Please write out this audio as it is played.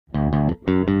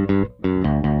Hey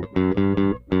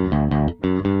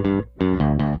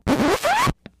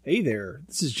there,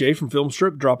 this is Jay from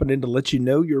Filmstrip dropping in to let you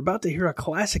know you're about to hear a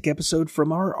classic episode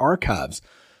from our archives.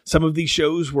 Some of these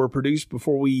shows were produced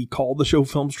before we called the show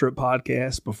Filmstrip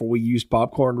Podcast, before we used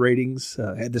popcorn ratings,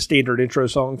 had the standard intro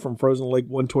song from Frozen Lake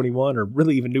 121, or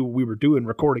really even knew what we were doing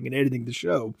recording and editing the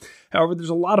show. However, there's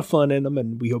a lot of fun in them,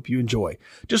 and we hope you enjoy.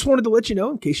 Just wanted to let you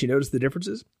know in case you noticed the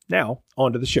differences. Now,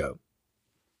 on to the show.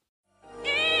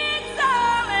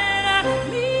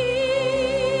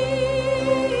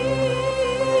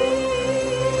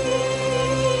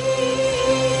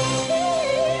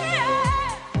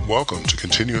 Welcome to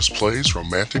Continuous Play's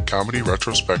romantic comedy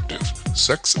retrospective,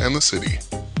 Sex and the City.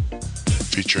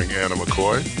 Featuring Anna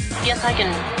McCoy. Yes, I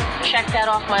can check that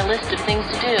off my list of things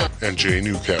to do. And Jay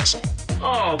Newcastle.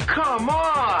 Oh, come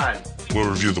on! We'll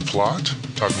review the plot,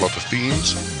 talk about the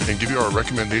themes, and give you our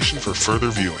recommendation for further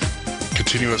viewing.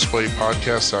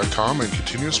 ContinuousPlayPodcast.com and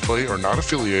Continuous Play are not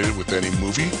affiliated with any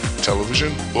movie,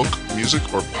 television, book,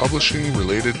 music, or publishing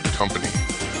related company.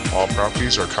 All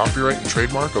properties are copyright and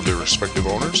trademark of their respective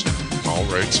owners. All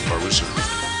rights are reserved.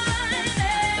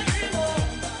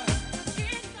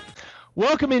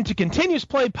 Welcome into Continuous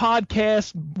Play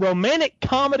Podcast Romantic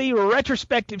Comedy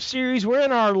Retrospective Series. We're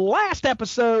in our last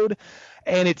episode,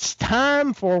 and it's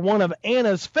time for one of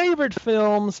Anna's favorite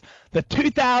films, the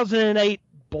 2008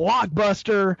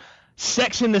 blockbuster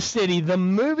Sex and the City, the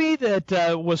movie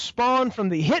that was spawned from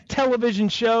the hit television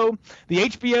show, the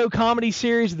HBO comedy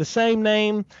series of the same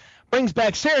name. Brings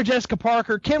back Sarah Jessica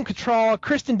Parker, Kim Cattrall,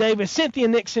 Kristen Davis, Cynthia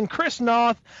Nixon, Chris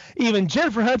Noth, even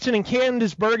Jennifer Hudson and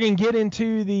Candice Bergen get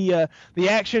into the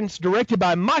action. It's directed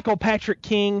by Michael Patrick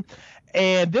King,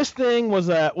 and this thing was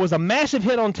a massive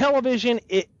hit on television.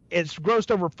 It's grossed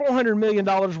over $400 million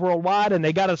worldwide, and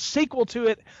they got a sequel to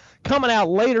it coming out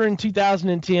later in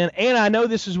 2010. And I know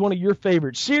this is one of your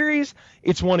favorite series.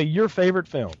 It's one of your favorite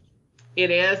films. It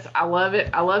is. I love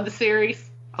it. I love the series.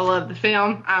 I love the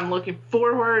film. I'm looking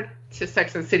forward to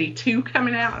Sex and the City 2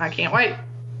 coming out, and I can't wait.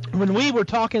 When we were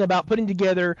talking about putting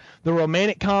together the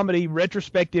romantic comedy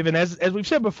retrospective, and as we've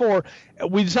said before,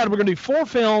 we decided we're going to do 4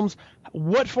 films.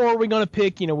 What 4 are we going to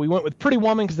pick? You know, we went with Pretty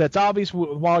Woman because that's obvious,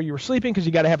 While You Were Sleeping because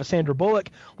you got to have a Sandra Bullock.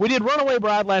 We did Runaway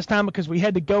Bride last time because we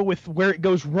had to go with where it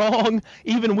goes wrong,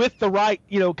 even with the right,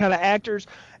 kind of actors.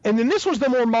 And then this was the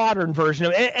more modern version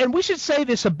of it. And we should say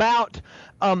this about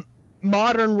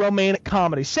modern romantic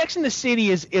comedy. Sex and the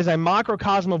City is a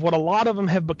microcosm of what a lot of them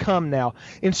have become now.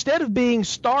 Instead of being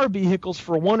star vehicles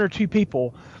for 1 or 2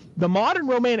 people, the modern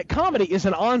romantic comedy is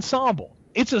an ensemble.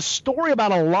 It's a story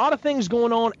about a lot of things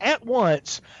going on at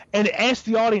once, and it asks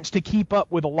the audience to keep up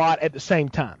with a lot at the same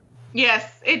time. Yes,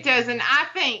 it does. And I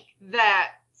think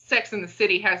that Sex and the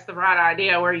City has the right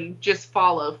idea where you just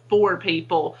follow 4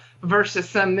 people versus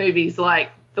some movies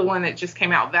like the one that just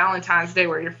came out, Valentine's Day,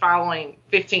 where you're following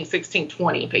 15, 16,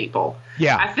 20 people.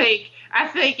 Yeah. I think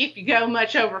if you go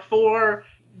much over 4,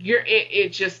 it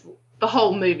just, the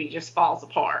whole movie just falls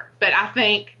apart. But I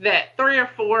think that 3 or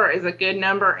 4 is a good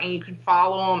number, and you can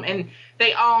follow them, and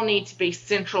they all need to be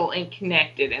central and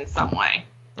connected in some way.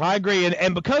 I agree,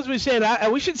 and because we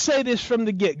said, we should say this from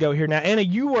the get-go here. Now, Anna,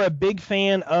 you were a big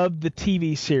fan of the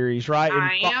TV series, right?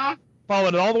 I am.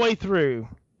 Followed it all the way through.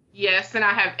 Yes, and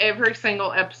I have every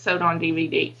single episode on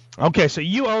DVD. Okay, so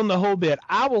you own the whole bit.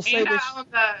 I will say this. I own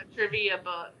the trivia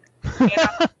book.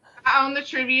 And I own the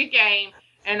trivia game,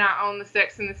 and I own the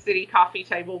Sex and the City coffee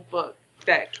table book,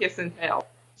 that Kiss and Tell.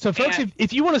 So, folks,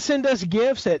 if you want to send us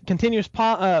gifts at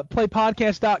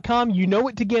continuousplaypodcast.com, you know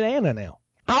what to get Anna now.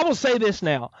 I will say this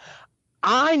now.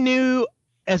 I knew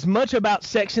as much about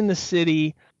Sex and the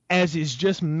City as is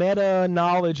just meta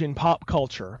knowledge in pop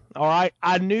culture. All right?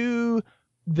 I knew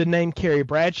the name Carrie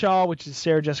Bradshaw, which is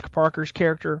Sarah Jessica Parker's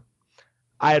character.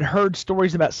 I had heard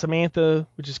stories about Samantha,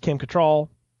 which is Kim Cattrall.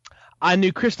 I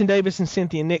knew Kristen Davis and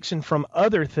Cynthia Nixon from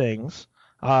other things.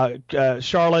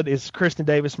 Charlotte is Kristen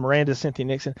Davis, Miranda is Cynthia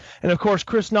Nixon. And, of course,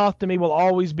 Chris Noth to me will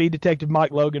always be Detective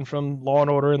Mike Logan from Law &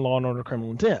 Order and Law & Order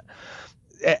Criminal Intent.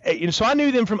 So I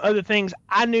knew them from other things.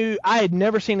 I had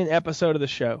never seen an episode of the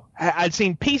show. I'd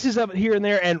seen pieces of it here and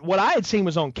there, and what I had seen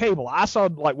was on cable. I saw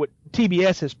like what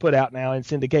TBS has put out now in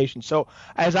syndication. So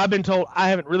as I've been told, I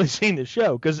haven't really seen the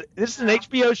show because this is an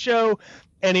HBO show,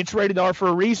 and it's rated R for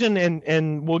a reason,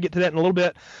 and we'll get to that in a little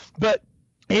bit. But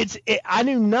I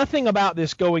knew nothing about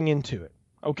this going into it.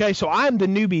 Okay, so I'm the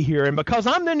newbie here, and because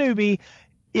I'm the newbie,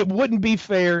 it wouldn't be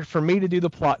fair for me to do the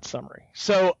plot summary.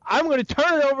 So I'm going to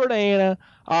turn it over to Anna,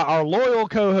 our loyal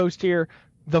co-host here.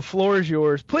 The floor is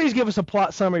yours. Please give us a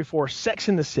plot summary for Sex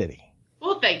and the City.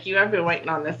 Well, thank you. I've been waiting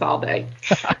on this all day.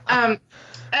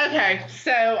 Okay,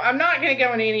 so I'm not going to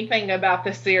go into anything about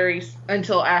this series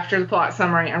until after the plot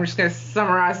summary. I'm just going to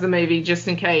summarize the movie just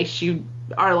in case you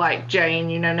are like Jay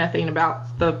and you know nothing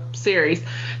about the series.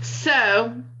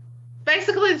 So,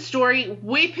 basically the story,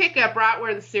 we pick up right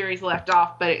where the series left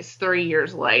off, but it's 3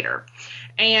 years later.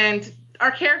 And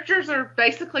our characters are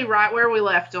basically right where we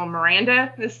left them.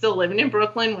 Miranda is still living in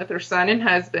Brooklyn with her son and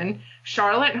husband.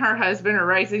 Charlotte and her husband are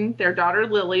raising their daughter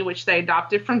Lily, which they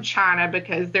adopted from China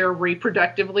because they're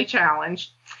reproductively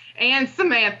challenged. And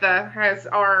Samantha,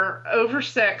 our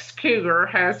oversexed cougar,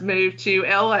 has moved to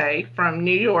L.A. from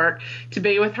New York to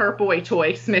be with her boy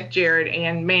toy, Smith Jerrod,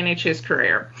 and manage his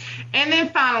career. And then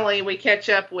finally, we catch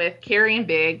up with Carrie and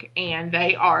Big, and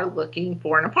they are looking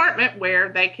for an apartment where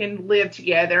they can live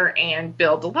together and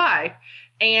build a life.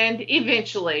 And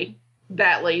eventually,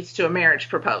 that leads to a marriage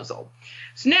proposal.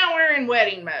 So now we're in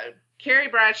wedding mode. Carrie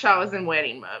Bradshaw is in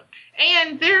wedding mode.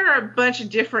 And there are a bunch of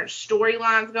different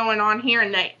storylines going on here,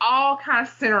 and they all kind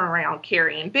of center around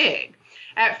Carrie and Big.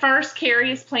 At first,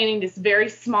 Carrie is planning this very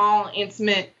small,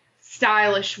 intimate,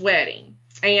 stylish wedding.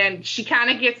 And she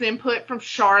kind of gets input from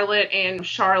Charlotte and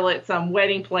Charlotte's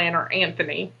wedding planner,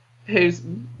 Anthony, who's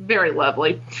very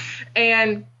lovely.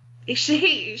 And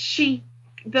the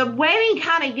wedding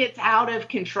kind of gets out of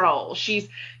control. She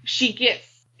gets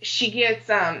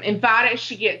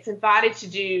invited to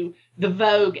do the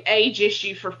Vogue age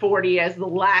issue for 40 as the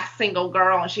last single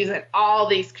girl, and she's in all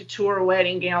these couture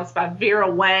wedding gowns by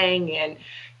Vera Wang and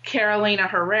Carolina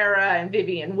Herrera and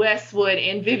Vivienne Westwood,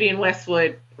 and Vivienne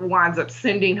Westwood winds up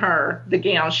sending her the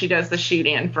gown she does the shoot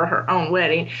in for her own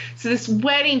wedding. So this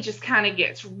wedding just kind of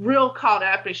gets real caught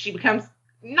up, and she becomes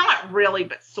not really,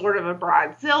 but sort of a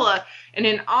bridezilla. And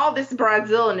in all this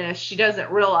bridezilla-ness, she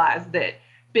doesn't realize that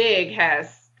Big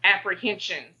has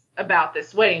apprehensions about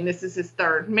this wedding. This is his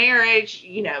third marriage.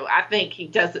 You know, I think he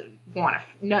doesn't want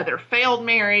another failed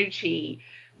marriage. He's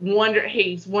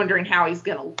wondering how he's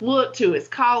going to look to his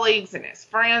colleagues and his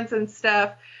friends and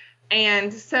stuff.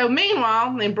 And so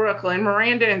meanwhile, in Brooklyn,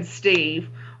 Miranda and Steve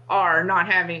are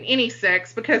not having any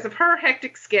sex because of her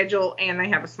hectic schedule, and they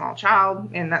have a small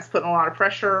child, and that's putting a lot of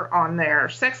pressure on their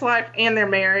sex life and their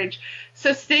marriage.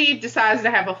 So Steve decides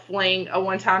to have a fling, a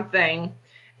one-time thing,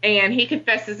 and he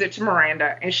confesses it to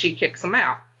Miranda, and she kicks him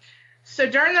out. So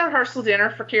during the rehearsal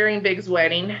dinner for Carrie and Big's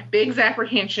wedding, Big's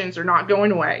apprehensions are not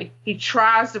going away. He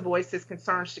tries to voice his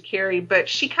concerns to Carrie, but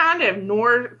she kind of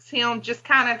ignores him, just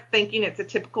kind of thinking it's a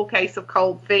typical case of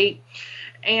cold feet.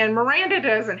 And Miranda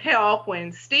doesn't help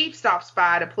when Steve stops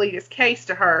by to plead his case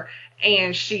to her,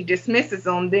 and she dismisses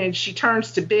him. Then she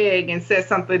turns to Big and says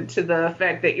something to the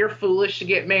effect that you're foolish to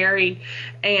get married.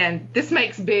 And this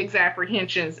makes Big's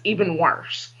apprehensions even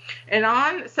worse.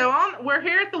 We're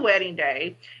here at the wedding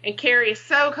day, and Carrie is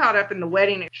so caught up in the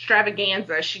wedding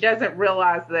extravaganza, she doesn't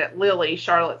realize that Lily,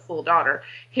 Charlotte's little daughter,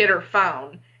 hit her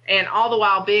phone. And all the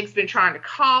while, Big's been trying to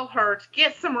call her to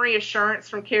get some reassurance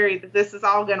from Carrie that this is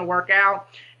all going to work out.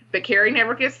 But Carrie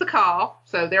never gets the call,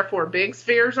 so therefore Big's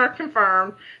fears are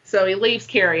confirmed. So he leaves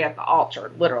Carrie at the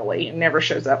altar, literally, and never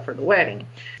shows up for the wedding.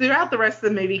 Throughout the rest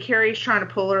of the movie, Carrie's trying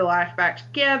to pull her life back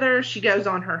together. She goes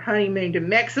on her honeymoon to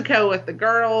Mexico with the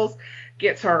girls,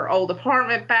 gets her old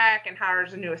apartment back, and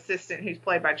hires a new assistant who's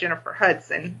played by Jennifer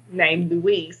Hudson, named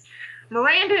Louise.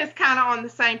 Miranda is kind of on the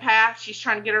same path. She's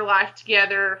trying to get her life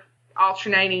together,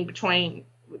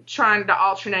 trying to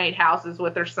alternate houses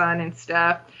with her son and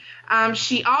stuff.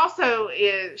 She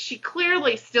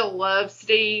clearly still loves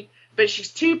Steve, but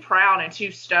she's too proud and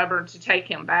too stubborn to take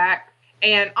him back.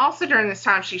 And also during this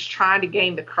time, she's trying to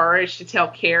gain the courage to tell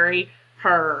Carrie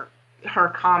her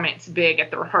comments Big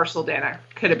at the rehearsal dinner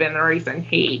could have been the reason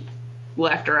he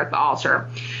left her at the altar.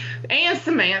 And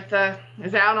Samantha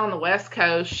is out on the West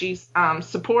Coast. She's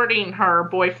supporting her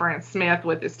boyfriend Smith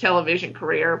with his television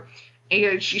career.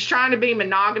 And she's trying to be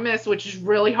monogamous, which is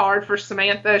really hard for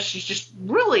Samantha. She's just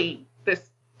really this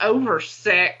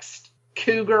oversexed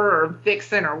cougar or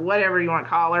vixen or whatever you want to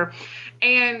call her.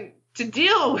 And to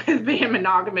deal with being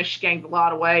monogamous, she gains a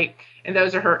lot of weight. And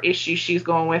those are her issues she's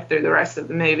going with through the rest of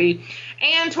the movie.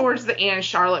 And towards the end,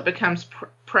 Charlotte becomes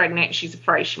pregnant. She's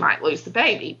afraid she might lose the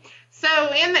baby. So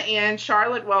in the end,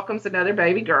 Charlotte welcomes another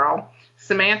baby girl.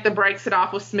 Samantha breaks it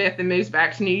off with Smith and moves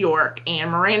back to New York.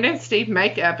 And Miranda and Steve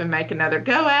make up and make another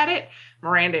go at it.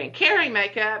 Miranda and Carrie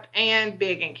make up, and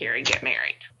Big and Carrie get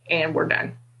married. And we're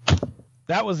done.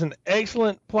 That was an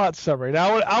excellent plot summary.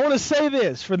 Now, I want to say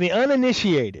this for the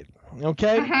uninitiated,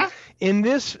 okay? Mm-hmm. In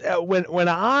this, when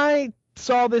I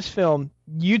saw this film,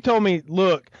 you told me,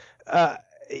 look,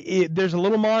 there's a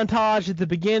little montage at the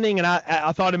beginning, and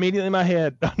I thought immediately in my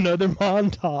head, another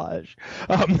montage.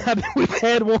 Now that we've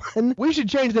had one, we should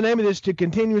change the name of this to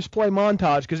Continuous Play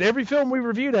Montage, because every film we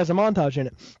reviewed has a montage in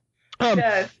it.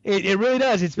 It really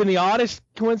does. It's been the oddest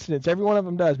coincidence. Every one of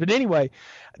them does. But anyway,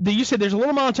 you said there's a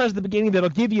little montage at the beginning that'll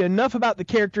give you enough about the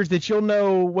characters that you'll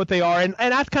know what they are. And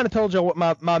I kind of told you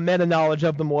what my meta knowledge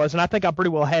of them was, and I think I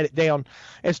pretty well had it down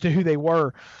as to who they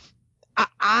were.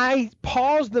 I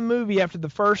paused the movie after the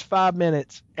first 5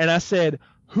 minutes, and I said,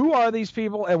 who are these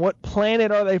people and what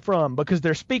planet are they from? Because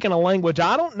they're speaking a language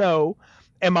I don't know.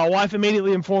 And my wife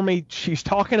immediately informed me she's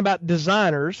talking about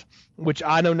designers, which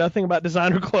I know nothing about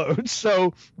designer clothes.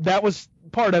 So that was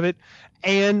part of it.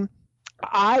 And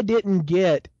I didn't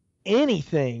get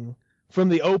anything from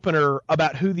the opener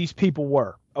about who these people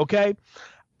were. Okay.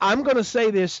 I'm going to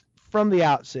say this from the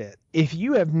outset. If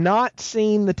you have not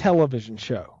seen the television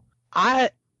show, I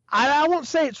won't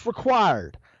say it's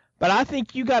required, but I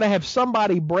think you got to have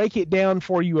somebody break it down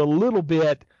for you a little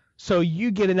bit so you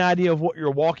get an idea of what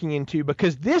you're walking into,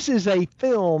 because this is a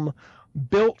film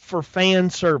built for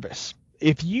fan service.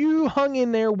 If you hung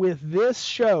in there with this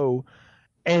show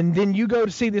and then you go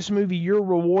to see this movie, you're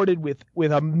rewarded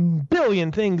with a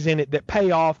billion things in it that pay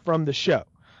off from the show.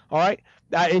 All right?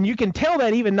 And you can tell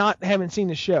that even not having seen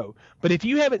the show. But if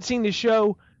you haven't seen the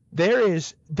show,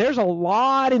 there's a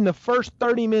lot in the first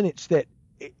 30 minutes that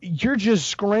you're just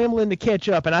scrambling to catch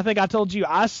up. And I think I told you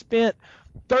I spent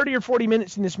 30 or 40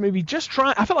 minutes in this movie just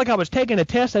trying. I felt like I was taking a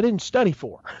test I didn't study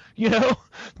for. You know,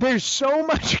 there's so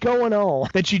much going on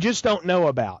that you just don't know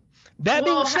about. That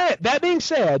being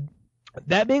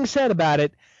said about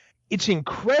it, it's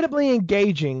incredibly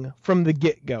engaging from the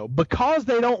get-go. Because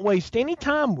they don't waste any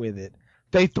time with it,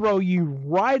 they throw you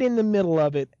right in the middle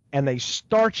of it, and they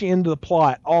start you into the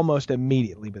plot almost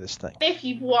immediately with this thing. If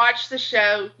you've watched the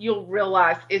show, you'll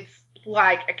realize it's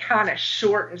like a kind of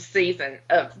shortened season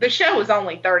of the show was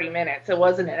only 30 minutes. It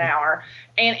wasn't an hour.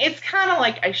 And it's kind of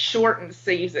like a shortened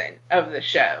season of the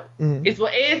show. Mm-hmm.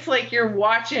 It's like you're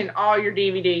watching all your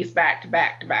DVDs back to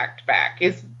back to back to back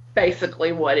is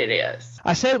basically what it is.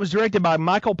 I said it was directed by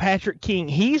Michael Patrick King.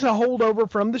 He's a holdover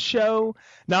from the show.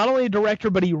 Not only a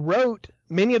director, but he wrote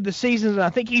many of the seasons, and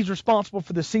I think he's responsible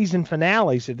for the season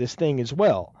finales of this thing as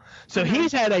well. So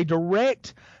he's had a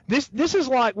direct... This is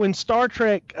like when Star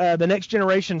Trek, The Next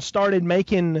Generation, started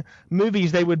making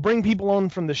movies. They would bring people on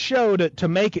from the show to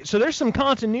make it. So there's some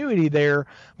continuity there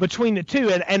between the two.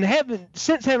 And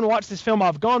since having watched this film,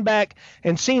 I've gone back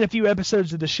and seen a few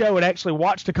episodes of the show and actually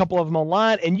watched a couple of them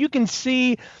online. And you can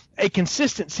see a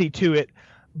consistency to it.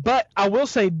 But I will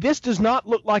say this does not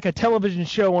look like a television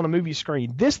show on a movie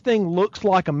screen. This thing looks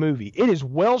like a movie. It is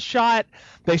well shot.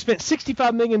 They spent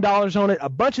 $65 million on it. A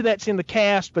bunch of that's in the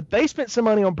cast, but they spent some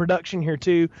money on production here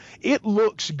too. It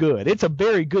looks good. It's a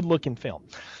very good-looking film.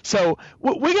 So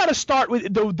we got to start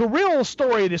with the real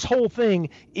story of this whole thing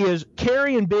is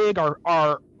Carrie and Big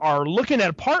are looking at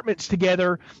apartments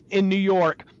together in New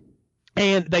York.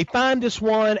 And they find this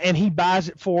one, and he buys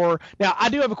it for... Now, I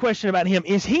do have a question about him.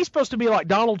 Is he supposed to be like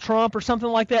Donald Trump or something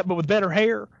like that, but with better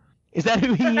hair? Is that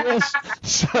who he is?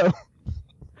 So,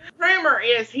 rumor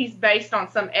is he's based on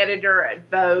some editor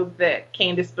at Vogue that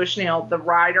Candace Bushnell, the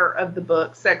writer of the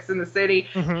book Sex and the City,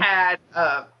 had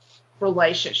a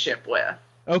relationship with.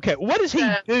 Okay, what does he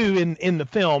do in the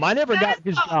film? I never got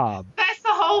his job. That's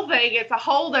the whole thing. It's a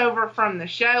holdover from the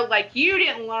show. Like, you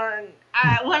didn't learn...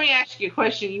 let me ask you a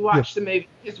question. You watched the movie.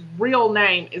 His real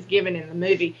name is given in the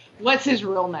movie. What's his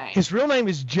real name? His real name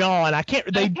is John. I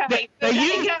can't...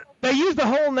 They use the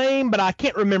whole name, but I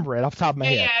can't remember it off the top of my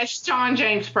head. Yeah, it's John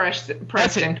James Preston.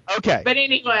 That's it. Okay. But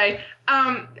anyway,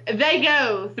 they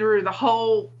go through the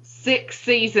whole 6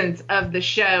 seasons of the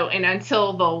show, and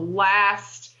until the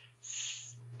last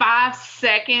 5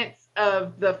 seconds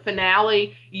of the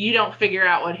finale, you don't figure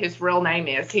out what his real name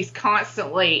is. He's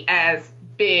constantly as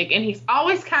Big, and he's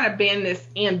always kind of been this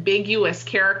ambiguous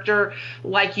character,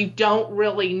 like you don't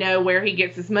really know where he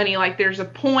gets his money. Like there's a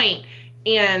point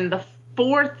in the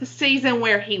 4th season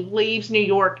where he leaves New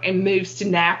York and moves to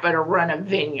Napa to run a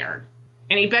vineyard,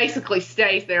 and he basically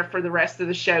stays there for the rest of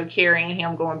the show, carrying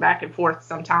him going back and forth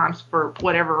sometimes for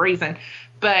whatever reason.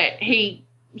 But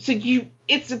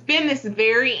it's been this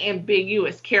very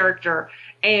ambiguous character,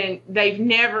 and they've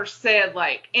never said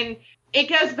and it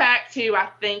goes back to, I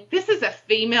think, this is a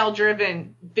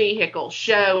female-driven vehicle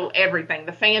show, everything.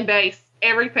 The fan base,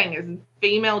 everything is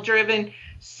female-driven.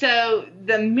 So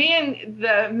the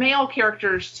male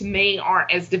characters, to me, aren't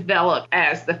as developed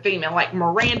as the female. Like,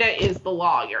 Miranda is the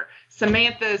lawyer.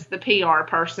 Samantha's the PR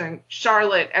person.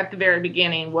 Charlotte, at the very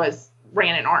beginning, was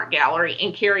ran an art gallery,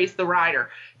 and Carrie's the writer.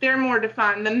 They're more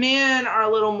defined. The men are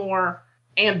a little more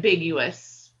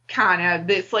ambiguous, kind of.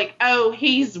 It's like, oh,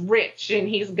 he's rich and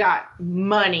he's got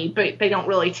money, but they don't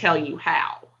really tell you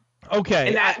how. Okay.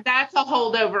 And that's a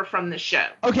holdover from the show.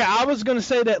 Okay, I was going to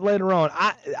say that later on.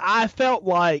 I felt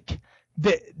like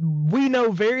that we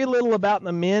know very little about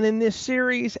the men in this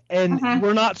series, and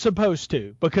we're not supposed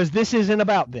to, because this isn't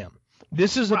about them.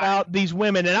 This is about these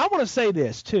women. And I want to say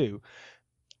this, too.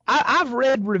 I've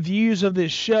read reviews of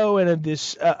this show and of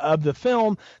this of the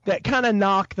film that kind of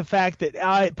knock the fact that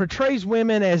it portrays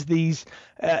women as these,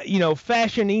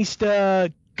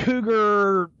 fashionista,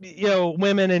 cougar,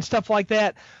 women and stuff like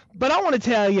that. But I want to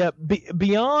tell you,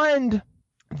 beyond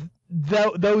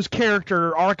those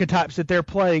character archetypes that they're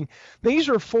playing, these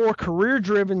are 4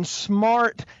 career-driven,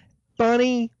 smart,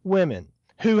 funny women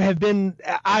who have been,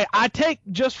 I take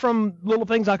just from little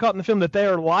things I caught in the film that they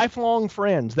are lifelong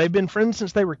friends. They've been friends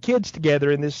since they were kids together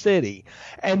in this city,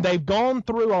 and they've gone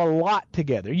through a lot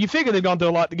together. You figure they've gone through a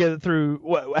lot together through,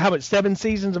 how about 7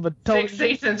 seasons of a television?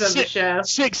 6 seasons of the show.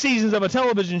 6 seasons of a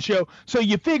television show. So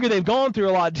you figure they've gone through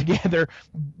a lot together.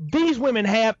 These women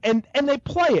have, and they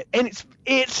play it, and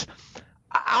it's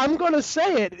I'm going to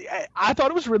say it. I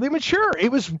thought it was really mature. It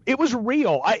was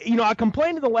real. I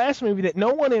complained in the last movie that no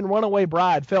one in Runaway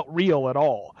Bride felt real at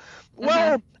all.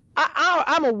 Well,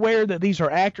 I'm aware that these are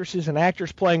actresses and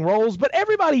actors playing roles, but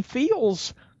everybody feel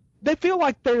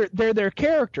like they're their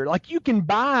character. Like, you can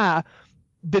buy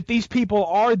that these people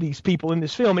are these people in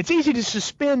this film. It's easy to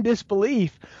suspend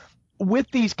disbelief with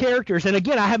these characters. And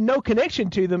again, I have no connection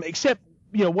to them except,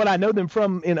 what I know them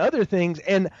from in other things.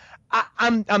 And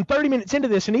I'm 30 minutes into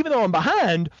this, and even though I'm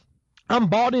behind, I'm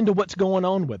bought into what's going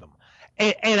on with them.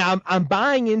 And I'm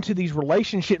buying into these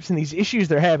relationships and these issues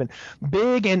they're having.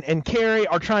 Big and Carrie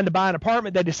are trying to buy an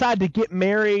apartment. They decide to get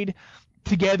married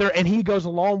together, and he goes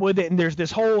along with it. And there's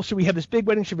this whole, should we have this big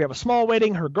wedding? Should we have a small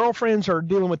wedding? Her girlfriends are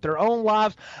dealing with their own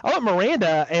lives. I thought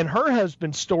Miranda and her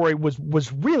husband's story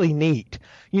was really neat.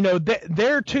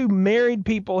 They're 2 married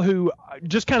people who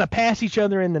just kind of pass each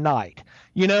other in the night,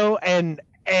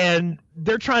 and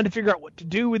they're trying to figure out what to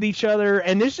do with each other.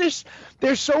 And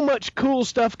there's so much cool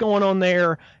stuff going on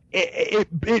there.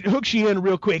 It hooks you in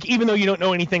real quick, even though you don't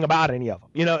know anything about any of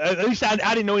them. At least I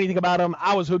didn't know anything about them.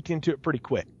 I was hooked into it pretty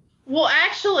quick. Well,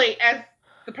 actually, as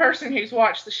the person who's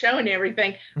watched the show and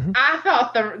everything, I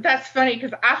thought that's funny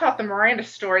because I thought the Miranda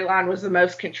storyline was the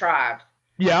most contrived.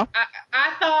 Yeah.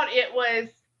 I thought it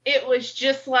was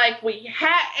just like we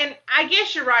had, and I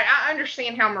guess you're right. I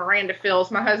understand how Miranda feels.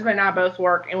 My husband and I both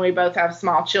work, and we both have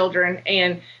small children,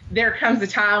 and there comes a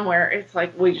time where it's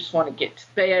like we just want to get to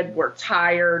bed. We're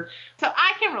tired. So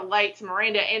I can relate to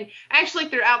Miranda, and actually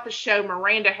throughout the show,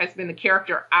 Miranda has been the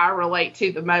character I relate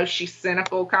to the most. She's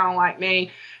cynical, kind of like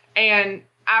me, and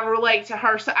I relate to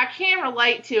her. So I can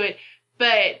relate to it,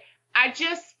 but I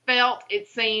just felt it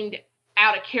seemed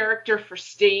out of character for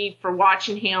Steve for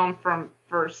watching him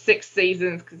for 6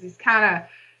 seasons, because he's kind of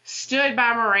stood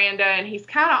by Miranda, and he's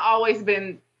kind of always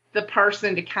been the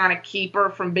person to kind of keep her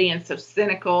from being so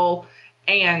cynical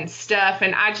and stuff.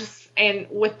 And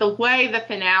with the way the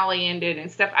finale ended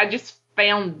and stuff, I just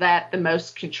found that the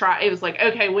most contrived. It was like,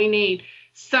 okay, we need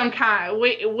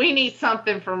we need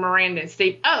something for Miranda and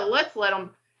Steve. Oh, let's let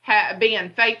them be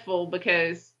unfaithful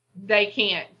because they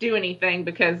can't do anything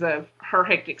because of her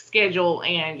hectic schedule,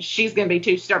 and she's going to be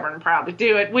too stubborn and proud to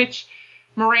do it, which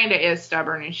Miranda is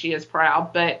stubborn and she is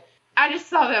proud, but I just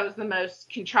thought that was the most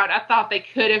contrived. I thought they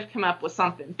could have come up with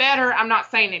something better. I'm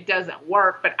not saying it doesn't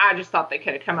work, but I just thought they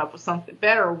could have come up with something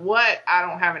better. What, I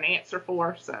don't have an answer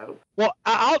for, so. Well,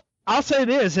 I'll say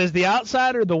this, as the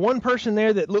outsider, the one person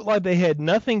there that looked like they had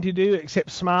nothing to do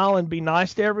except smile and be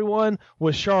nice to everyone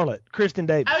was Charlotte, Kristen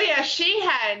Davis. Oh yeah, she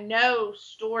had no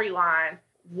storyline.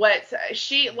 Like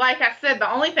I said, the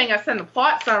only thing I said in the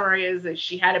plot summary is that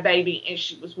she had a baby and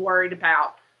she was worried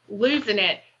about losing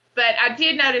it. But I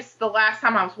did notice the last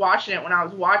time I was watching it, when I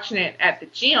was watching it at the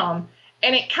gym,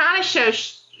 and it kind of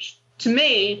shows, to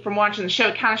me, from watching the show,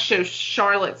 it kind of shows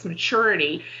Charlotte's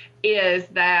maturity, is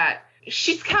that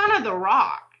she's kind of the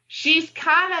rock. She's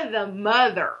kind of the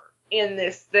mother in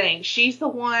this thing. She's the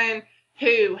one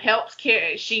who helps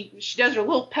Carrie. She does her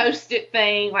little post-it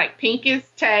thing, like pink is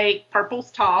take,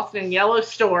 purple's tossed, and yellow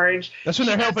storage. That's when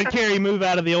they're helping Carrie move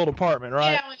out of the old apartment,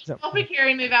 right? Yeah, when she's helping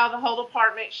Carrie move out of the whole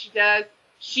apartment, she does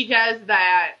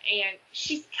that, and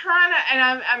she's kind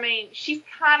of, she's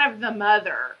kind of the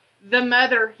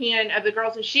mother hen of the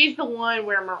girls, and she's the one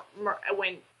where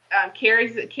when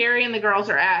Carrie and the girls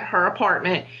are at her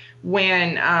apartment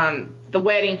when the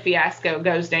wedding fiasco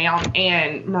goes down,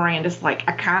 and Miranda's like,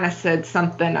 I kind of said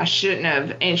something I shouldn't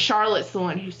have, and Charlotte's the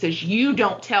one who says, you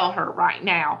don't tell her right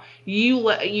now. You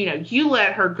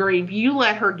let her grieve. You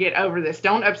let her get over this.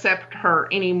 Don't upset her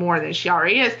any more than she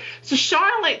already is. So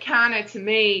Charlotte kind of, to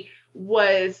me,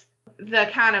 was the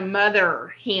kind of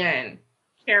mother hen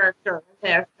character,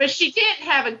 but she didn't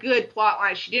have a good plot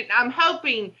line. She didn't. I'm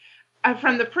hoping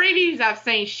from the previews I've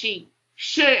seen,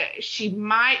 she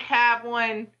might have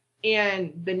one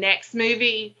in the next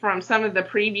movie. From some of the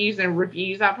previews and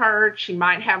reviews I've heard, she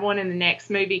might have one in the next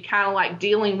movie, kind of like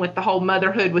dealing with the whole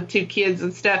motherhood with 2 kids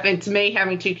and stuff. And to me,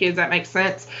 having 2 kids, that makes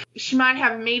sense. She might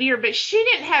have a meteor, but she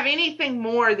didn't have anything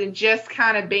more than just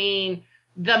kind of being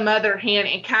the mother hen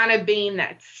and kind of being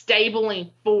that stabling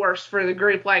force for the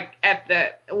group. Like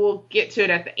we'll get to it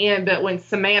at the end, but when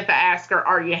Samantha asked her,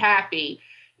 are you happy?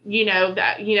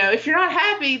 If you're not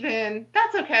happy, then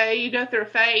that's okay. You go through a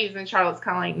phase. And Charlotte's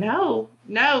kind of like,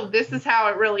 no, this is how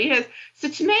it really is. So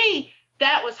to me,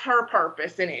 that was her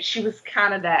purpose in it. She was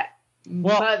kind of that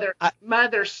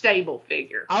mother stable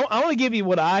figure. I want to give you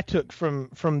what I took from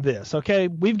this. Okay.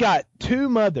 We've got 2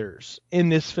 mothers in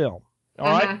this film. All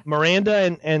right.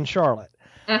 Miranda and Charlotte.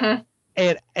 Mm-hmm.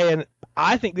 And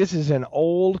I think this is an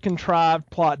old contrived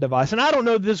plot device. And I don't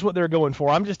know if this is what they're going for.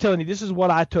 I'm just telling you, this is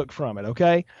what I took from it.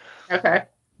 Okay. Okay.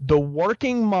 The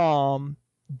working mom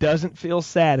doesn't feel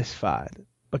satisfied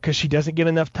because she doesn't get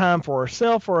enough time for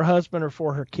herself, or her husband, or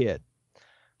for her kid.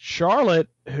 Charlotte,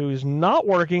 who's not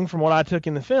working, from what I took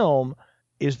in the film,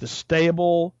 is the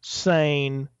stable,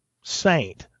 sane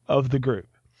saint of the group.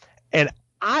 And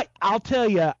I'll tell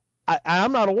you,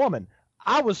 I'm not a woman.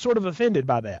 I was sort of offended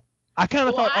by that. I kind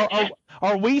of thought,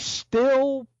 are we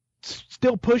still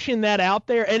pushing that out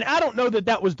there? And I don't know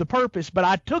that was the purpose, but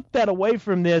I took that away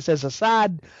from this as a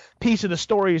side piece of the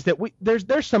story, is that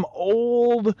there's some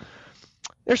old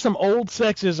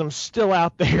sexism still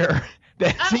out there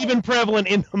that's even prevalent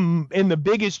in the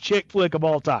biggest chick flick of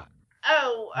all time.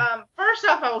 First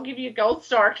off, I will give you a gold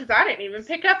star because I didn't even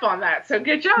pick up on that. So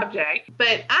good job, Jay.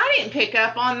 But I didn't pick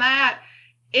up on that.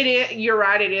 You're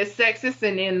right, it is sexist,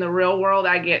 and in the real world,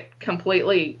 I get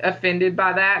completely offended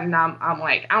by that, and I'm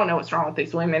like, I don't know what's wrong with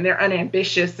these women. They're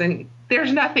unambitious, and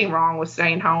there's nothing wrong with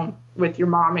staying home with your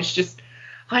mom. It's just,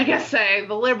 like I say,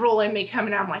 the liberal in me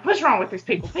coming out, I'm like, what's wrong with these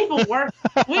people? People work.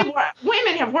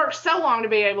 Women have worked so long to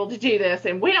be able to do this,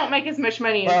 and we don't make as much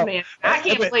money as men. I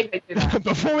can't believe they do that.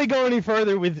 Before we go any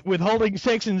further with holding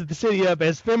sections of the city up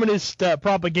as feminist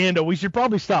propaganda, we should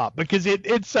probably stop, because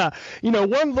it's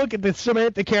one look at the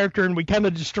Samantha character and we kind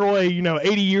of destroy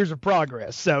 80 years of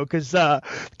progress. So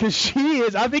because she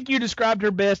is, I think you described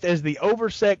her best as the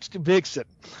oversexed vixen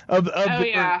of the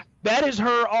group. That is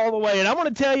her all the way. And I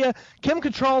want to tell you, Kim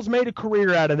Cattrall's made a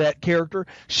career out of that character.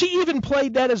 She even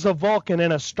played that as a Vulcan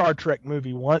in a Star Trek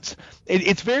movie once.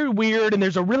 It's very weird, and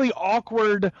there's a really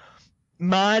awkward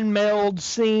mind meld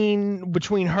scene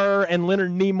between her and Leonard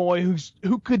Nimoy,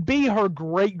 who could be her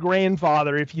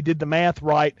great-grandfather if you did the math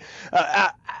right.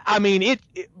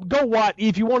 Go watch.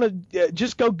 If you want to,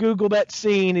 just go Google that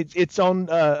scene. It's on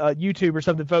YouTube or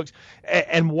something, folks,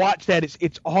 and watch that.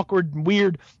 It's awkward and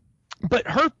weird. But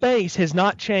her face has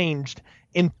not changed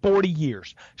in 40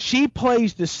 years. She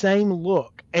plays the same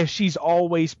look as she's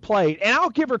always played. And I'll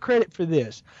give her credit for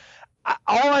this.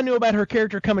 All I knew about her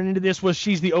character coming into this was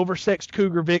she's the oversexed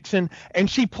cougar vixen, and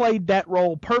she played that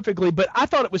role perfectly. But I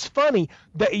thought it was funny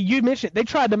that you mentioned they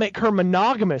tried to make her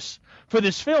monogamous for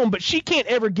this film, but she can't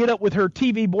ever get up with her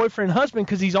TV boyfriend husband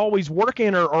because he's always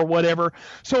working or whatever.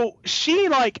 So she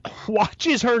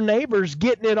watches her neighbors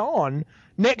getting it on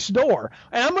next door.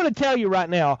 And I'm going to tell you right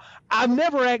now, I've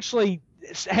never actually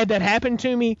had that happen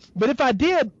to me, but if I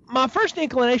did, my first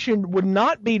inclination would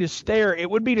not be to stare. It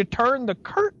would be to turn the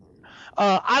curtain.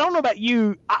 I don't know about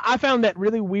you. I found that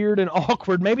really weird and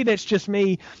awkward. Maybe that's just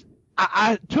me.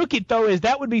 I took it, though, as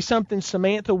that would be something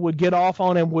Samantha would get off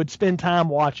on and would spend time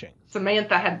watching.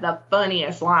 Samantha had the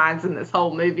funniest lines in this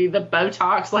whole movie. The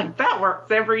Botox, that works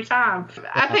every time.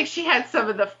 I think she had some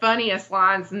of the funniest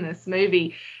lines in this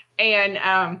movie.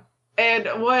 And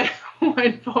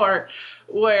one part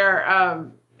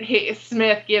where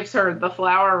Smith gives her the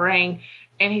flower ring,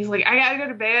 and he's like, I gotta go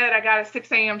to bed, I got a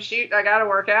 6 a.m. shoot, I gotta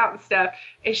work out and stuff.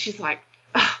 And she's like,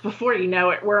 before you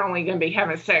know it, we're only gonna be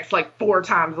having sex 4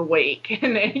 times a week.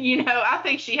 And then, I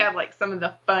think she had some of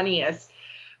the funniest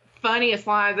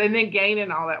lines, and then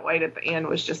gaining all that weight at the end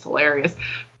was just hilarious.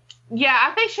 Yeah,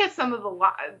 I think she had some of the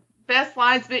best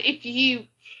lines, but if you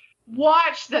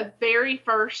watch the very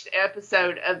first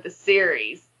episode of the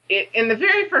series, in the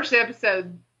very first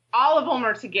episode, all of them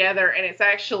are together, and it's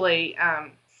actually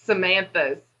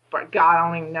Samantha's. But God, I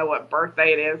don't even know what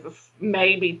birthday it is. It's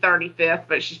maybe 35th,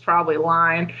 but she's probably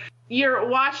lying. You're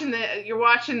watching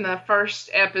the first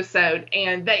episode,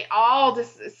 and they all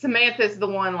Samantha's the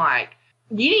one like,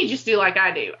 you need to just do like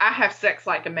I do. I have sex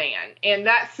like a man. And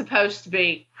that's supposed to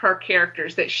be her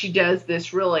characters, that she does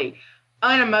this really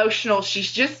unemotional.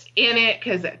 She's just in it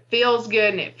because it feels good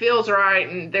and it feels right.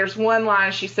 And there's one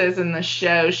line she says in the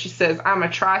show. She says, I'm a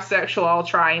trisexual. I'll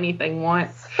try anything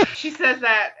once. She says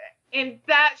that. And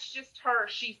that's just her.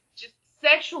 She's just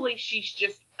sexually, she's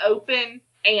just open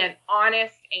and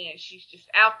honest, and she's just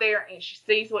out there, and she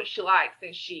sees what she likes,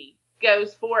 and she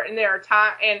goes for it. And there are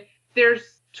times, and there's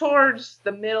towards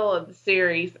the middle of the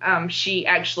series, she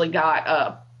actually got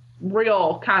a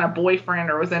real kind of boyfriend,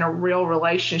 or was in a real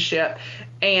relationship,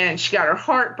 and she got her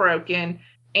heart broken.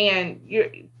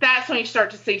 And that's when you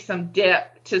start to see some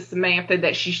depth to Samantha,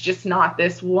 that she's just not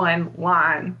this one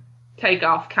line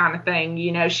takeoff kind of thing.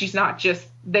 You know, she's not just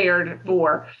there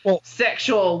for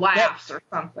sexual laughs or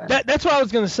something. That's what I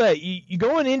was going to say. You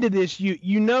going into this,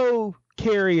 you know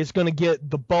Carrie is going to get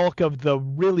the bulk of the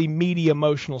really meaty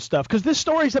emotional stuff, because this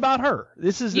story's about her.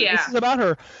 This is about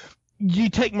her. You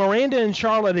take Miranda and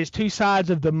Charlotte as two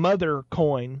sides of the mother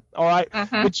coin, all right?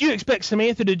 But you expect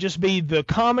Samantha to just be the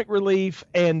comic relief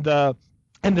and the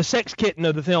sex kitten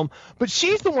of the film, but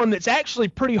she's the one that's actually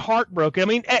pretty heartbroken. I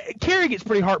mean, Carrie gets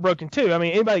pretty heartbroken too. I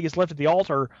mean, anybody gets left at the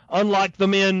altar, unlike the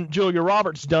men Julia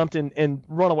Roberts dumped in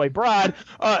Runaway Bride.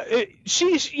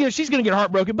 She's going to get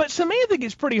heartbroken, but Samantha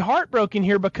gets pretty heartbroken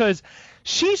here because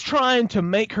she's trying to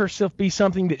make herself be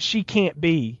something that she can't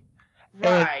be.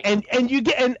 Right. And you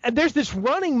get, and there's this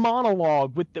running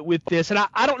monologue with this, and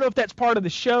I don't know if that's part of the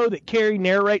show that Carrie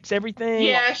narrates everything.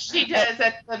 Yeah, she does.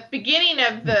 At the beginning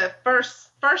of the first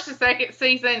and second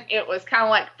season, it was kind of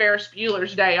like Ferris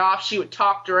Bueller's Day Off. She would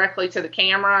talk directly to the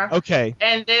camera. Okay.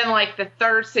 And then like the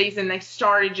third season, they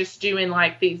started just doing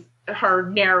like her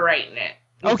narrating it.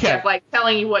 Okay. Of, like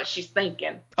telling you what she's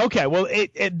thinking. Okay, well,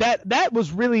 that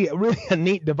was really a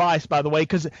neat device, by the way,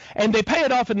 and they pay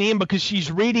it off in the end because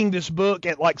she's reading this book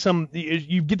at like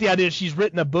you get the idea she's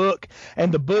written a book,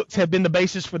 and the books have been the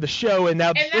basis for the show, and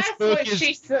now this book is.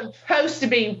 She's supposed to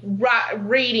be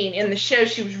reading in the show.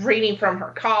 She was reading from her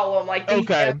column, like these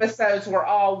episodes were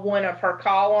all one of her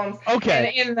columns.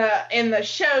 Okay. And in the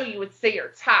show, you would see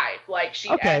her type, like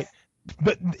she. Okay.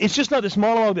 But it's just not this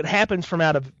monologue that happens from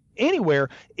out of anywhere.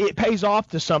 It pays off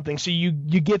to something, so you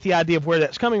get the idea of where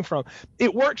that's coming from.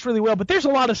 It works really well, but there's a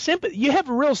lot of sympathy. You have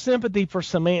a real sympathy for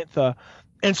Samantha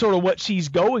and sort of what she's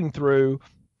going through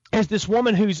as this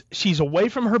woman she's away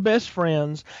from her best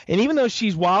friends, and even though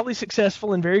she's wildly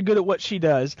successful and very good at what she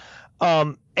does,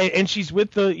 and she's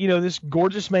with this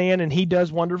gorgeous man, and he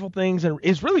does wonderful things and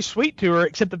is really sweet to her,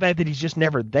 except the fact that he's just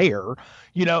never there.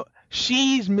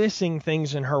 She's missing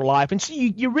things in her life. And so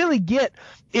you really get,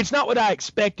 it's not what I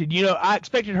expected. I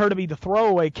expected her to be the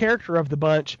throwaway character of the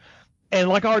bunch. And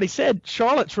like I already said,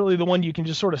 Charlotte's really the one you can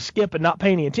just sort of skip and not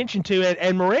pay any attention to.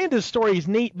 And Miranda's story is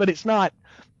neat, but it's not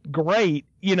great.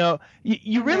 You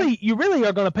really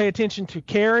are going to pay attention to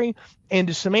Carrie and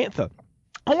to Samantha.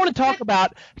 I want to talk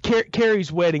about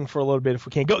Carrie's wedding for a little bit if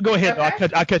we can. Go ahead. Okay.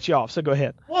 I cut you off, so go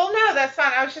ahead. Well, no, that's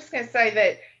fine. I was just going to say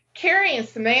that Carrie and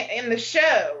Samantha in the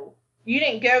show, you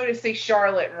didn't go to see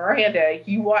Charlotte and Miranda.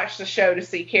 You watched the show to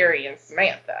see Carrie and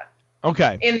Samantha.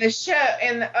 Okay. In the show,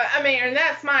 and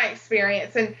that's my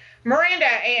experience. And Miranda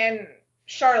and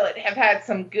Charlotte have had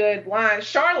some good lines.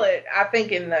 Charlotte, I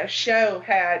think, in the show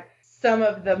had some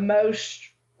of the most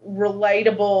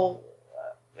relatable.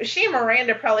 She and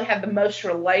Miranda probably had the most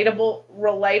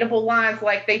relatable lines,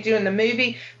 like they do in the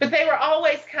movie. But they were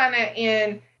always kind of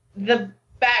in the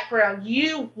background.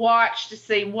 You watched to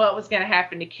see what was going to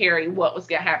happen to Carrie, what was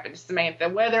going to happen to Samantha,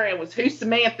 whether it was who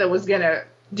Samantha was going to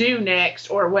do next,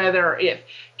 or whether if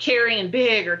Carrie and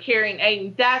Big or Carrie and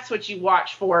Aiden, that's what you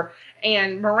watch for.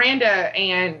 And Miranda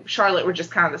and Charlotte were just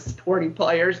kind of the supporting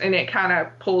players, and it kind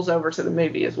of pulls over to the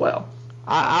movie as well.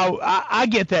 I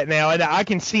get that now, and I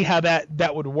can see how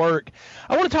that would work.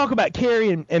 I want to talk about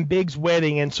Carrie and Big's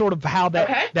wedding and sort of how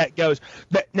that goes.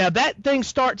 Now, that thing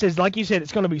starts as, like you said,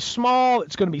 it's going to be small,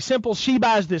 it's going to be simple. She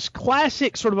buys this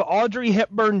classic sort of Audrey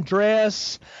Hepburn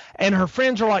dress, and her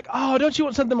friends are like, oh, don't you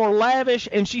want something more lavish?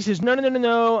 And she says, no,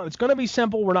 it's going to be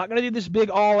simple. We're not going to do this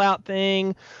big all-out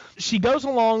thing. She goes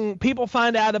along, people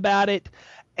find out about it,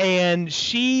 and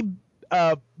she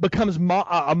becomes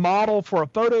a model for a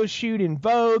photo shoot in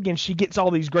Vogue, and she gets all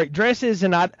these great dresses.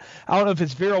 And I don't know if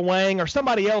it's Vera Wang or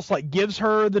somebody else like gives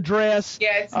her the dress.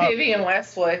 Yeah, it's Vivienne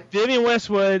Westwood. Vivienne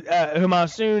Westwood, whom I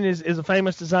assume is a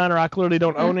famous designer. I clearly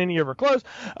don't own any of her clothes.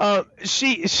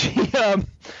 She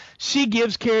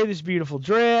gives Carrie this beautiful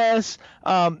dress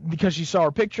because she saw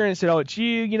her picture and said, "Oh, it's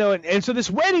you," and so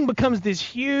this wedding becomes this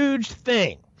huge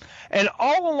thing. And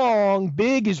all along,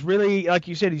 Big is really, like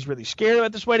you said, he's really scared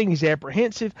about this wedding. He's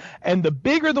apprehensive. And the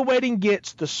bigger the wedding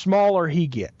gets, the smaller he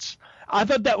gets. I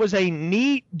thought that was a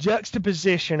neat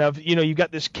juxtaposition of, you've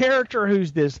got this character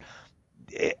who's this,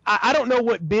 I don't know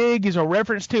what Big is a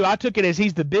reference to. I took it as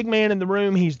he's the big man in the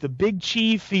room. He's the big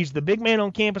chief. He's the big man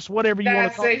on campus, whatever you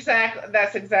want to call it.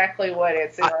 That's exactly what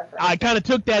it's in reference to. I kind of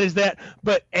took that as that.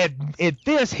 But at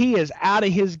this, he is out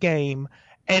of his game.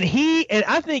 And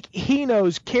I think he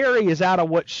knows Carrie is out of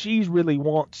what she really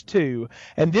wants to.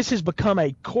 And this has become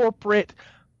a corporate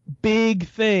big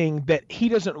thing that he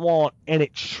doesn't want, and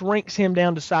it shrinks him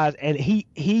down to size, and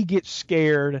he gets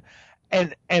scared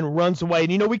and runs away.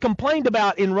 And, we complained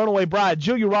about in Runaway Bride,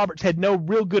 Julia Roberts had no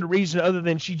real good reason other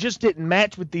than she just didn't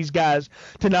match with these guys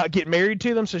to not get married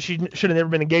to them, so she should have never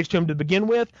been engaged to him to begin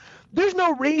with. There's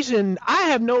no reason, I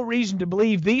have no reason to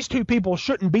believe these two people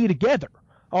shouldn't be together.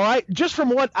 All right, just from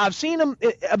what I've seen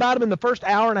about them in the first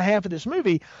hour and a half of this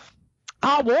movie,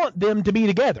 I want them to be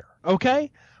together.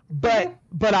 Okay, but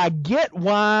I get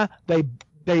why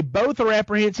they both are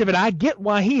apprehensive, and I get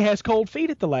why he has cold feet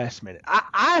at the last minute.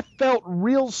 I felt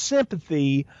real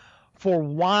sympathy for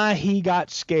why he got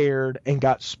scared and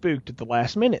got spooked at the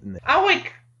last minute. I would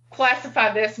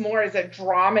classify this more as a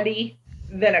dramedy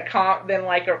than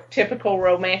like a typical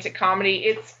romantic comedy.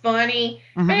 It's funny,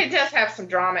 but it does have some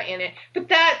drama in it. But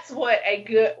that's what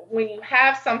when you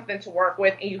have something to work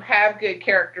with and you have good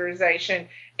characterization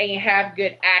and you have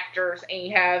good actors and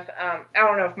you have, I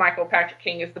don't know if Michael Patrick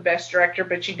King is the best director,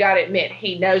 but you got to admit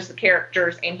he knows the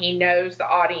characters and he knows the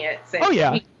audience.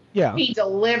 And he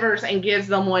delivers and gives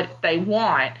them what they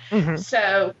want.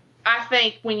 So I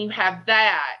think when you have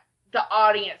that, the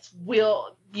audience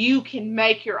you can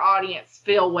make your audience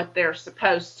feel what they're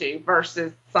supposed to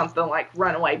versus something like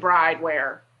Runaway Bride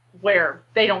where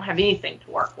they don't have anything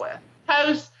to work with.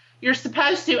 You're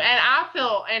supposed to, and I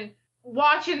feel, and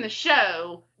watching the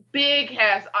show, Big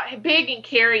and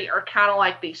Carrie are kind of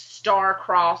like these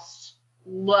star-crossed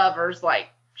lovers. Like,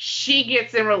 she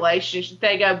gets in relationships,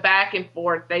 they go back and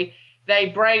forth, they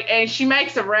break, and she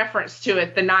makes a reference to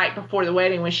it the night before the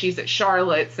wedding when she's at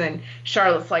Charlotte's, and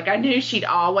Charlotte's like, I knew she'd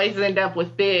always end up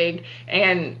with Big,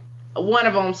 and one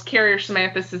of them's Carrie or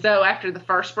Samantha says, oh, after the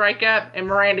first breakup, and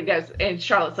Miranda goes, and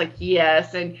Charlotte's like,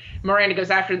 yes, and Miranda goes,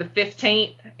 after the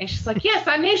 15th, and she's like, yes,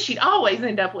 I knew she'd always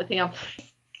end up with him.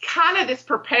 Kind of this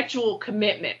perpetual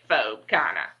commitment phobe,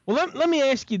 kind of. Well, let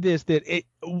me ask you this,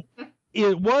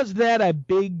 was that a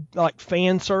big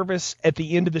fan service at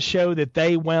the end of the show that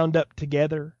they wound up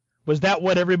together? Was that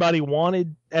what everybody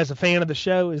wanted as a fan of the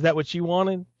show? Is that what you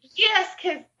wanted? Yes,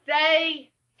 because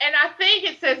and I think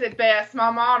it says it best. My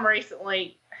mom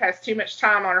recently has too much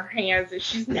time on her hands, and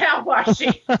she's now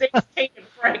watching 16 and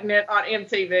Pregnant on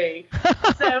MTV.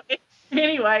 So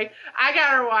anyway, I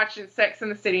got her watching Sex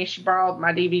and the City, and she borrowed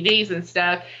my DVDs and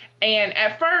stuff. And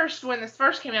at first, when this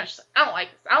first came out, she's like, I don't like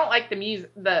this. I don't like the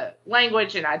music, the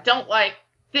language, and I don't like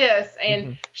this.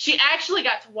 And she actually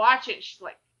got to watch it. She's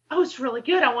like, oh, it's really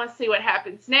good. I want to see what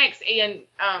happens next. And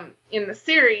in the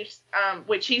series,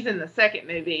 which he's in the second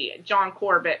movie, John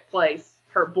Corbett plays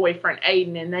her boyfriend,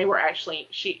 Aiden, and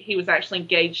he was actually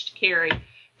engaged to Carrie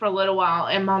for a little while.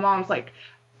 And my mom's like,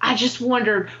 I just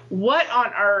wondered what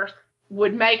on earth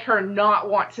would make her not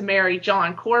want to marry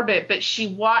John Corbett, but she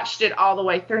watched it all the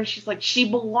way through, and she's like, she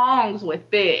belongs with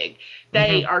Big.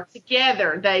 They are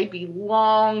together. They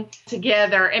belong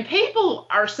together. And people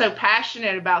are so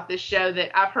passionate about this show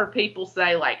that I've heard people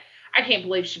say, like, I can't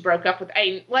believe she broke up with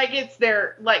Aiden. Like, it's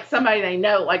somebody they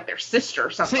know, like their sister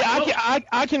or something. See,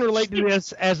 I can relate to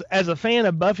this as a fan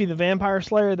of Buffy the Vampire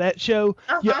Slayer, that show.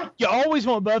 You always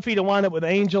want Buffy to wind up with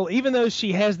Angel, even though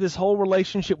she has this whole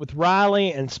relationship with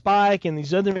Riley and Spike and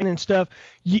these other men and stuff.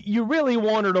 You really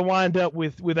want her to wind up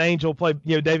with Angel, play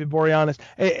David Boreanaz.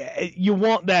 You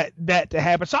want that to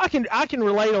happen. So I can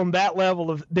relate on that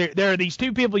level of there are these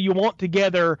two people you want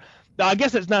together. I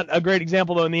guess that's not a great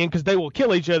example, though, in the end, because they will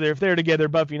kill each other if they're together,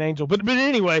 Buffy and Angel. But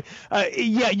anyway,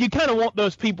 you kind of want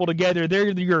those people together. They're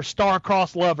your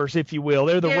star-crossed lovers, if you will.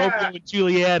 They're the Romeo and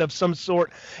Juliet of some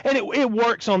sort. And it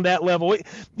works on that level.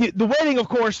 The wedding, of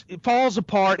course, falls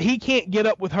apart. He can't get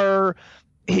up with her.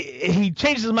 he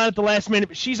changes his mind at the last minute,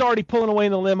 but she's already pulling away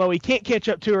in the limo. He can't catch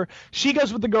up to her. She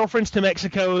goes with the girlfriends to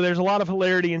Mexico. There's a lot of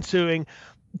hilarity ensuing.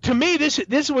 To me,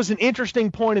 this was an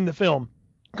interesting point in the film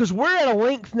because we're at a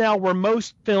length now where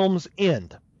most films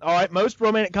end. All right, most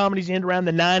romantic comedies end around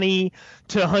the 90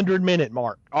 to 100-minute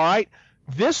mark. All right,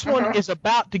 this one is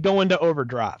about to go into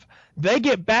overdrive. They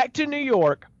get back to New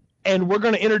York, and we're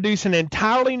going to introduce an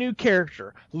entirely new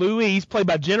character, Louise, played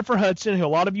by Jennifer Hudson, who a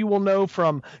lot of you will know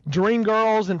from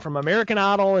Dreamgirls and from American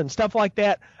Idol and stuff like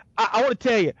that. I want to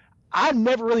tell you, I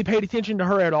never really paid attention to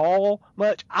her at all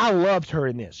much. I loved her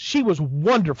in this. She was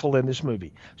wonderful in this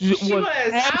movie. She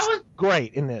was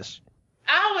great in this.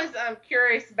 I was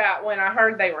curious about when I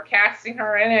heard they were casting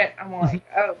her in it. I'm like,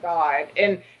 oh God.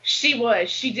 And she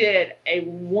did a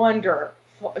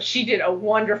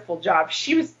wonderful job.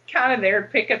 She was kind of there to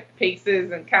pick up the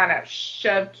pieces and kind of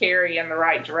shove Carrie in the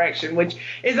right direction, which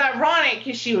is ironic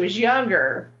because she was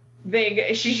younger.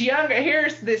 She's younger.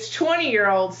 Here's this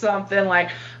 20-year-old something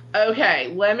like, okay,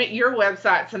 your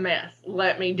website's a mess.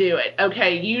 Let me do it.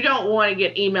 Okay, you don't want to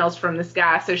get emails from this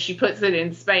guy, so she puts it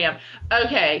in spam.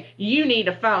 Okay, you need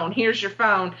a phone. Here's your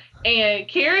phone. And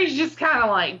Carrie's just kind of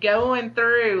like going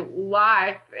through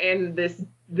life in this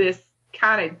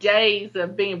kind of days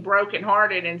of being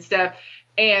brokenhearted and stuff.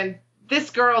 And this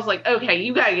girl's like, okay,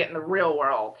 you got to get in the real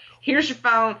world. Here's your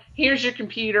phone. Here's your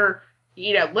computer.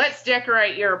 Let's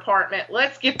decorate your apartment.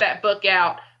 Let's get that book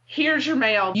out. Here's your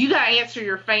mail. You got to answer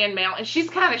your fan mail. And she's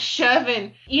kind of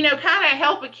shoving, kind of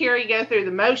helping Carrie go through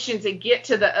the motions and get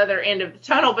to the other end of the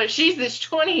tunnel. But she's this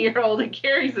 20-year-old and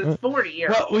Carrie's this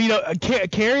 40-year-old. Well,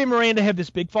 Carrie and Miranda have this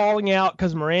big falling out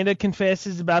because Miranda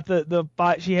confesses about the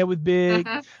fight she had with Big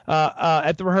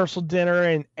at the rehearsal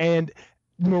dinner. And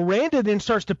Miranda then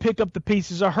starts to pick up the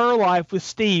pieces of her life with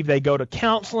Steve. They go to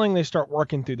counseling. They start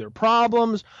working through their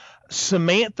problems.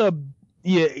 Samantha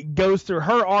goes through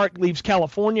her arc, leaves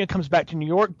California, comes back to New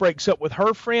York, breaks up with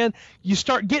her friend. You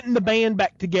start getting the band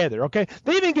back together, okay?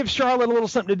 They even give Charlotte a little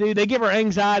something to do. They give her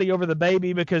anxiety over the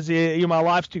baby because my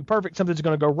life's too perfect. Something's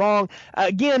going to go wrong.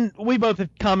 Again, we both have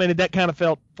commented that kind of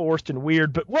felt forced and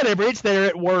weird, but whatever. It's there.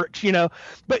 It works,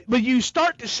 But you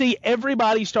start to see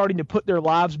everybody starting to put their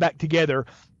lives back together.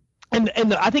 And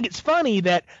I think it's funny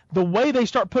that the way they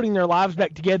start putting their lives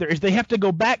back together is they have to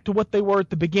go back to what they were at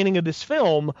the beginning of this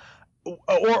film,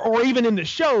 or even in the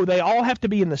show. They all have to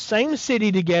be in the same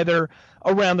city together,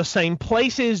 around the same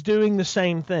places, doing the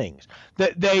same things.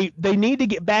 That they need to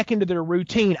get back into their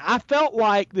routine. I felt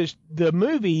like the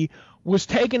movie was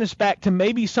taking us back to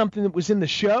maybe something that was in the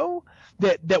show,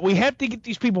 that we have to get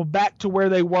these people back to where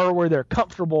they were, where they're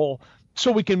comfortable, so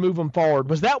we can move them forward.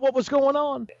 Was that what was going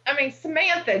on? I mean,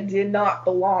 Samantha did not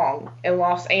belong in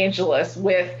Los Angeles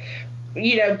with,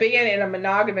 being in a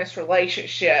monogamous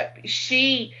relationship.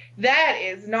 That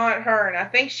is not her. And I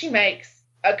think she makes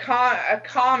a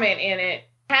comment in it.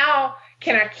 How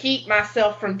can I keep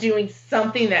myself from doing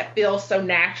something that feels so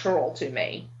natural to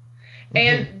me? Mm-hmm.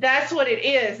 And that's what it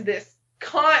is. This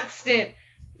constant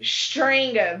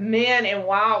string of men and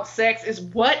wild sex is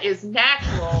what is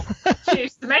natural to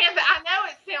Samantha. I know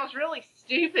it sounds really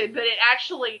stupid, but it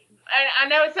actually, I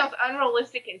know it sounds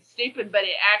unrealistic and stupid, but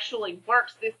it actually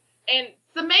works. And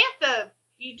Samantha,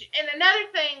 and another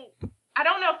thing, I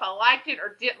don't know if I liked it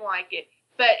or didn't like it,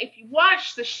 but if you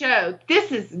watch the show,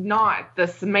 this is not the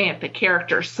Samantha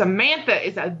character. Samantha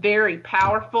is a very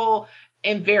powerful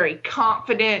and very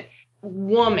confident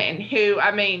woman who,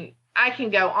 I can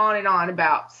go on and on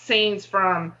about scenes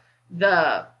from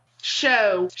the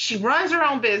show. She runs her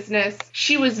own business.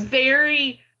 She was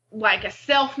very like a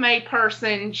self-made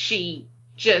person. She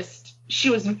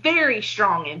was very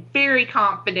strong and very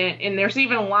confident. And there's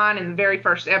even a line in the very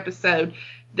first episode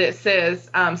that says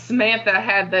Samantha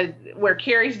had where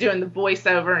Carrie's doing the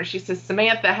voiceover, and she says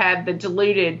Samantha had the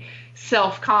deluded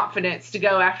self-confidence to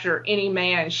go after any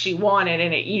man she wanted,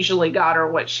 and it usually got her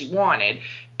what she wanted.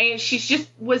 And she just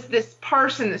was this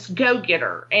person, this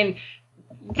go-getter. And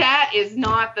that is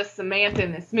not the Samantha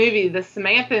in this movie. The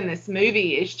Samantha in this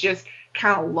movie is just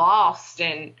kind of lost,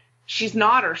 and she's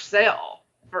not herself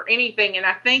or anything. And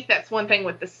I think that's one thing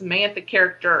with the Samantha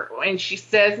character. And she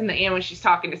says in the end when she's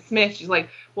talking to Smith, she's like,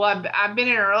 well, I've been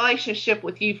in a relationship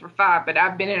with you for 5, but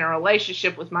I've been in a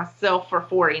relationship with myself for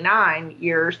 49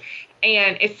 years.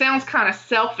 And it sounds kind of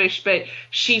selfish, but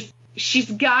she's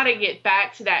got to get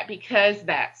back to that because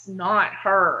that's not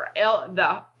her.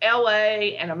 The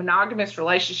LA and a monogamous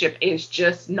relationship is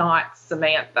just not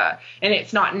Samantha, and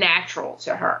it's not natural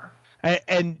to her.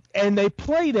 And they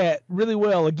play that really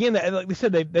well. Again, like they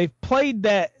said, they've played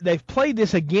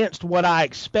this against what I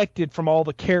expected from all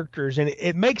the characters, and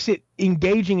it makes it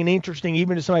engaging and interesting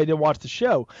even to somebody that didn't watch the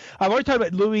show. I've already talked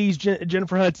about Louise,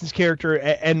 Jennifer Hudson's character,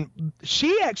 and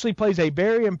she actually plays a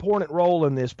very important role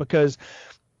in this, because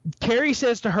Carrie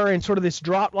says to her in sort of this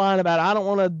drop line about, I don't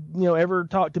want to ever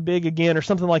talk to Big again, or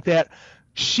something like that.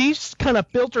 She kind of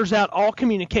filters out all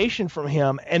communication from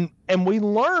him, and we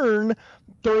learn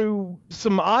through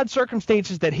some odd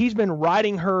circumstances that he's been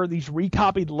writing her these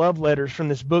recopied love letters from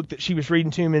this book that she was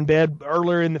reading to him in bed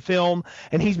earlier in the film,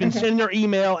 and he's been sending her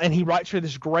email, and he writes her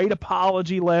this great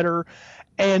apology letter,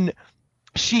 and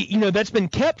she, that's been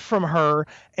kept from her,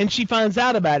 and she finds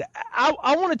out about it.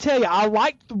 I want to tell you, I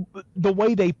liked the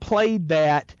way they played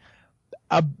that,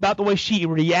 about the way she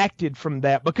reacted from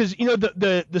that, because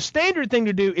the standard thing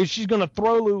to do is she's going to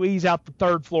throw Louise out the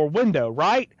third floor window,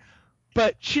 right?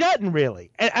 But she doesn't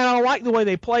really, and I like the way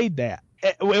they played that.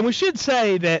 And we should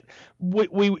say that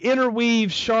we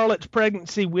interweave Charlotte's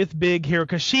pregnancy with Big here,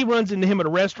 because she runs into him at a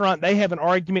restaurant. They have an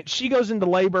argument. She goes into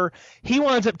labor. He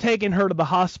winds up taking her to the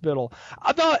hospital.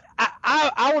 I thought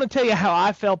I want to tell you how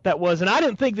I felt that was, and I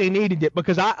didn't think they needed it,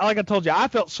 because like I told you, I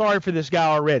felt sorry for this guy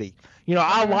already.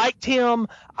 I liked him.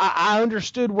 I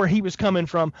understood where he was coming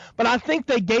from, but I think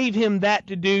they gave him that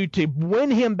to do to win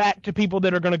him back to people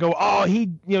that are going to go, oh, he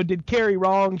did Carrie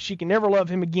wrong. She can never love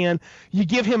him again. You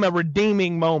give him a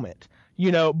redeeming moment,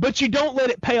 but you don't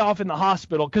let it pay off in the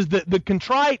hospital, because the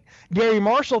contrite Gary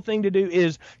Marshall thing to do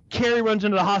is Carrie runs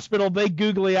into the hospital. They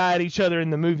googly eye at each other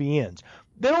and the movie ends.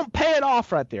 They don't pay it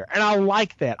off right there, and I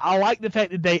like that. I like the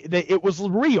fact that it was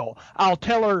real. I'll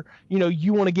tell her,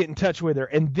 you want to get in touch with her,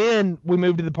 and then we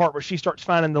move to the part where she starts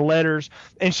finding the letters,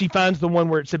 and she finds the one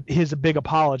where it's his big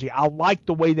apology. I like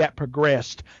the way that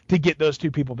progressed to get those two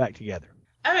people back together.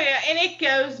 Oh yeah, and it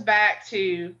goes back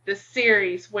to the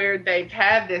series where they've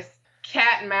had this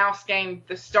cat and mouse game,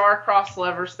 the star-crossed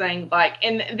lovers thing,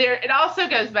 and it also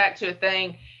goes back to a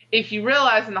thing. If you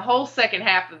realize in the whole second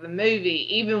half of the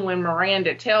movie, even when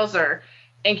Miranda tells her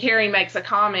and Carrie makes a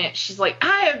comment, she's like,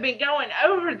 I have been going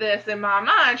over this in my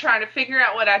mind trying to figure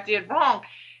out what I did wrong.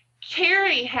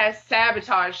 Carrie has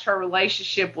sabotaged her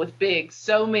relationship with Big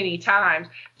so many times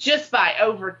just by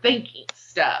overthinking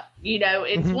stuff.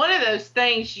 It's one of those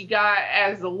things you got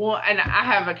as a woman, and I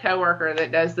have a coworker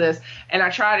that does this, and I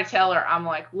try to tell her, I'm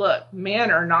like, look, men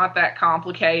are not that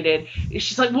complicated.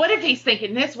 She's like, what if he's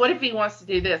thinking this? What if he wants to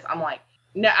do this? I'm like,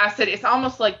 no, I said, it's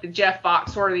almost like the Jeff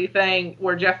Foxworthy thing,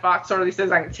 where Jeff Foxworthy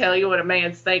says, I can tell you what a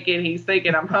man's thinking. He's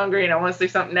thinking, I'm hungry and I want to see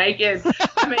something naked.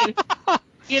 I mean,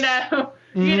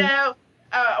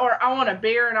 or I want a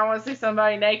beer and I want to see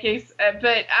somebody naked.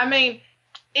 But I mean,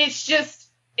 it's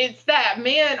that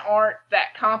men aren't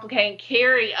that complicated.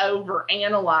 Carrie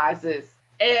overanalyzes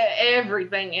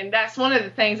everything, and that's one of the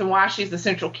things and why she's the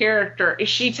central character. Is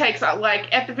she takes,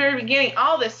 like, at the very beginning,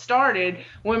 all this started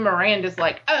when Miranda's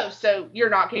like, oh, so you're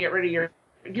not gonna get rid of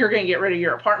you're going to get rid of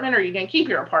your apartment, or you're going to keep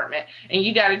your apartment, and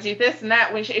you got to do this and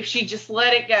that. If she just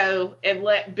let it go and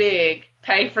let Big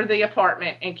pay for the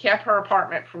apartment and kept her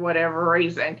apartment for whatever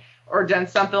reason, or done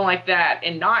something like that,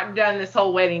 and not done this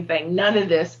whole wedding thing, none of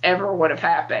this ever would have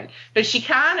happened. But she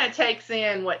kind of takes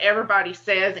in what everybody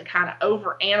says and kind of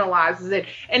overanalyzes it.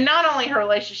 And not only her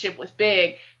relationship with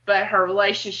Big, but her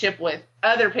relationship with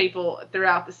other people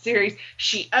throughout the series.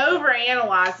 She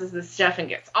overanalyzes this stuff and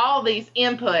gets all these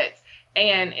inputs,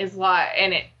 and is like,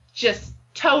 and it just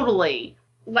totally,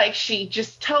 like, she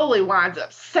just totally winds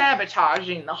up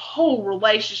sabotaging the whole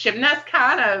relationship. And that's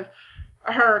kind of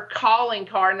her calling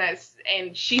card,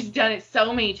 and she's done it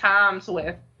so many times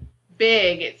with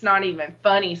Big, it's not even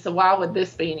funny. So why would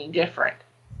this be any different?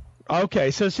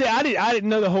 Okay, so see, I didn't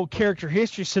know the whole character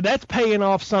history, so that's paying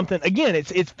off something. Again,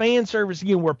 it's fan service.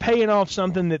 Again, we're paying off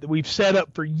something that we've set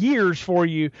up for years for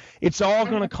you. It's all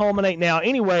going to culminate now.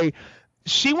 Anyway,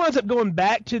 she winds up going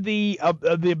back to the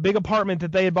big apartment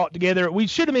that they had bought together. We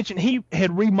should have mentioned he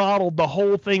had remodeled the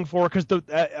whole thing for her, because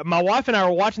my wife and I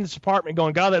were watching this apartment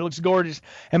going, God, that looks gorgeous.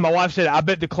 And my wife said, I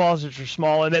bet the closets are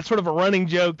small. And that's sort of a running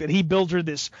joke that he builds her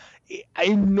this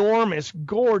enormous,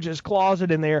 gorgeous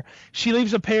closet in there. She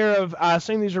leaves a pair of, I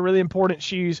assume these are really important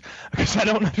shoes, because I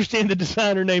don't understand the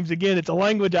designer names. Again, it's a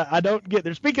language I don't get.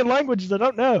 They're speaking languages I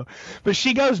don't know. But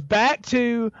she goes back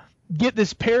to get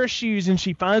this pair of shoes, and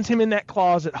she finds him in that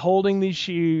closet holding these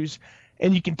shoes,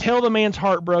 and you can tell the man's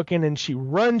heartbroken, and she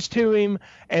runs to him,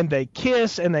 and they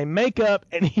kiss, and they make up,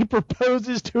 and he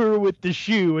proposes to her with the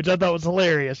shoe, which I thought was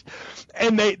hilarious.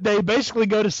 And they basically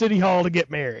go to City Hall to get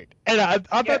married. And I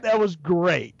thought that was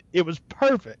great. It was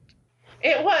perfect.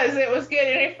 It was good.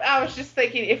 And I was just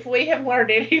thinking, if we have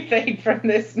learned anything from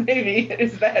this movie,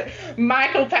 is that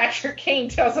Michael Patrick King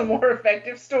tells a more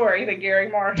effective story than Gary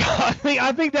Marshall. I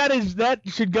think that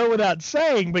should go without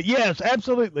saying, but yes,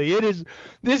 absolutely.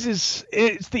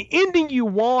 It's the ending you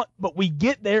want, but we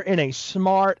get there in a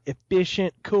smart,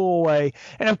 efficient, cool way.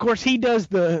 And of course, he does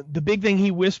the big thing.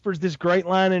 He whispers this great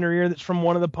line in her ear that's from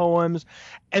one of the poems.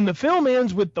 And the film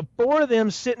ends with the four of them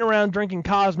sitting around drinking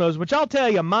Cosmos, which I'll tell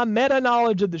you, my meta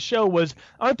knowledge of the show was,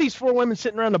 aren't these four women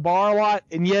sitting around the bar a lot?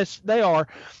 And yes, they are.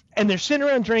 And they're sitting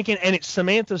around drinking, and it's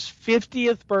Samantha's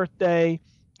 50th birthday,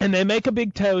 and they make a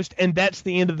big toast, and that's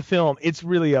the end of the film. It's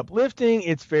really uplifting.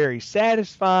 It's very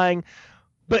satisfying,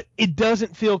 but it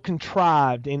doesn't feel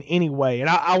contrived in any way. And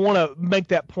I want to make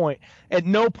that point. At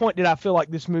no point did I feel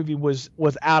like this movie was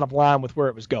out of line with where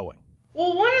it was going.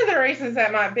 Well, one of the reasons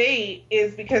that might be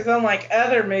is because unlike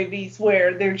other movies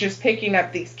where they're just picking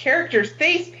up these characters,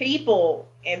 these people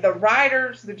and the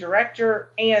writers, the director,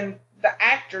 and the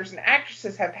actors and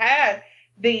actresses have had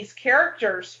these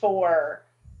characters for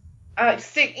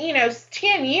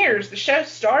 10 years. The show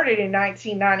started in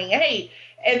 1998,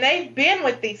 and they've been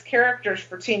with these characters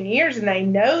for 10 years, and they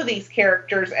know these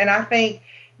characters, and I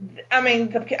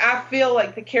feel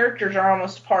like the characters are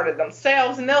almost a part of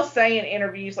themselves, and they'll say in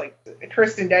interviews, like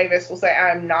Kristen Davis will say,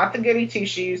 I'm not the goody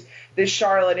two-shoes this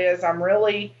Charlotte is. I'm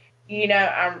really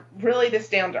this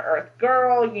down-to-earth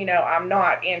girl. I'm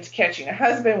not into catching a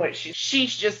husband, which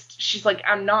she's like,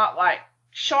 I'm not like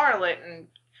Charlotte. And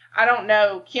I don't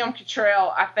know, Kim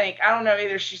Cattrall, I don't know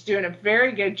either. She's doing a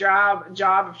very good job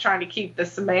of trying to keep the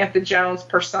Samantha Jones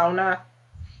persona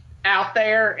out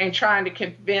there and trying to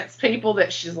convince people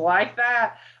that she's like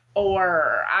that,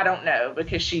 or I don't know,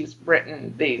 because she's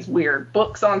written these weird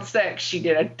books on sex. She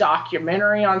did a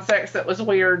documentary on sex that was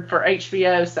weird for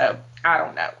HBO, so I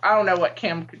don't know what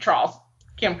Kim Cattrall's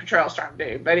trying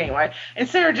to do, but anyway. And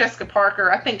Sarah Jessica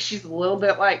Parker, I think she's a little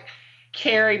bit like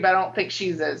Carrie, but I don't think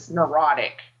she's as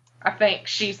neurotic. I think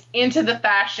she's into the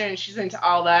fashion, she's into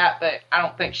all that, but I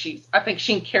think she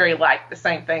and Carrie like the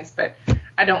same things, but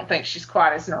I don't think she's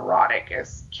quite as neurotic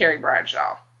as Carrie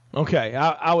Bradshaw. Okay,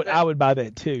 I would buy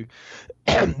that too.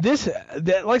 Like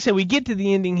I said, we get to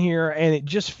the ending here, and it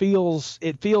just feels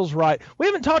right. We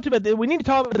haven't talked about that. We need to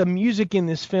talk about the music in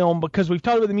this film, because we've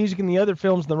talked about the music in the other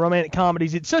films, the romantic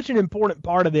comedies. It's such an important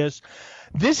part of this.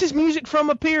 This is music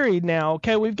from a period now.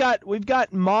 Okay, we've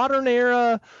got modern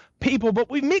era people, but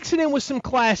we mix it in with some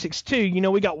classics too.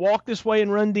 We got Walk This Way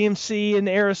and Run DMC and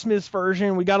Aerosmith's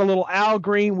version. We got a little Al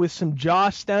Green with some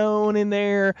Joss Stone in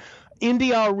there.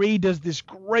 Indy Ari does this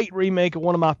great remake of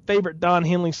one of my favorite Don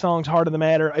Henley songs, Heart of the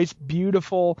Matter. It's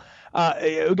beautiful.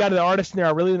 We got an artist in there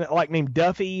I really like named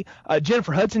Duffy.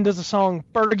 Jennifer Hudson does a song.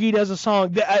 Fergie does a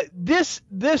song. This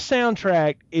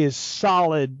soundtrack is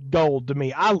solid gold to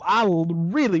me. I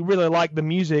really, really like the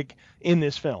music in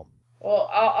this film. Well,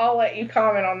 I'll let you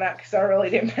comment on that, because I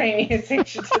really didn't pay any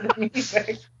attention to the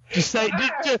music. Just say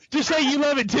you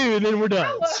love it too, and then we're done.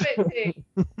 I love it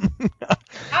too.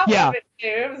 Love it too.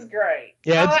 It was great.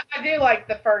 Yeah, I do like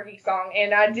the Fergie song,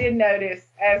 and I did notice,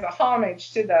 as a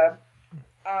homage to the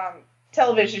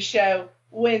television show,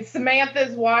 when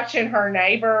Samantha's watching her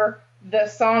neighbor, the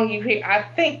song you hear, I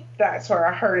think that's where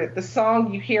I heard it. The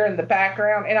song you hear in the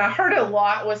background, and I heard it a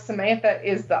lot with Samantha,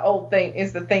 is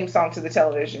the theme song to the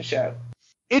television show.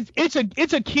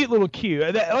 It's a cute little cue.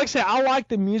 Like I said, I like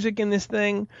the music in this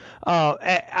thing.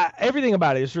 Everything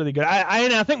about it is really good.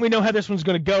 I think we know how this one's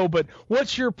going to go, but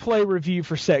what's your play review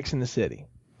for Sex and the City?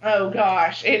 Oh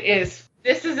gosh, it is.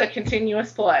 This is a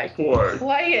continuous play.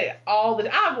 Play it all the.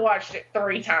 I've watched it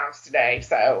 3 times today,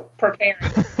 so preparing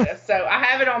for this. So I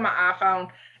have it on my iPhone,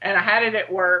 and I had it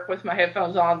at work with my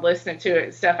headphones on, listening to it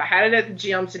and stuff. I had it at the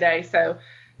gym today, so.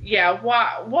 Yeah,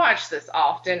 watch this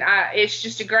often. It's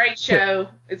just a great show.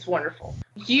 It's wonderful.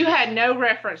 You had no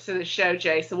reference to the show,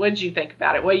 Jay, so what did you think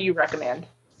about it? What do you recommend?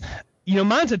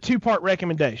 Mine's a 2-part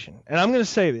recommendation, and I'm going to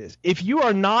say this. If you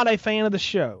are not a fan of the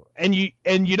show, and you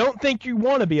don't think you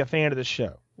want to be a fan of the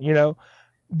show,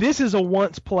 this is a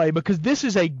once play, because this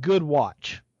is a good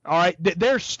watch. All right?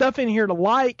 There's stuff in here to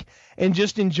like and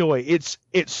just enjoy. It's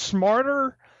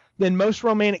smarter than most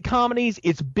romantic comedies.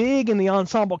 It's big in the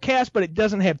ensemble cast, but it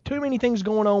doesn't have too many things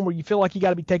going on where you feel like you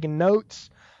got to be taking notes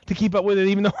to keep up with it,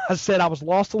 even though I said I was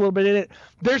lost a little bit in it.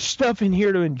 There's stuff in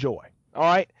here to enjoy. All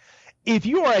right? If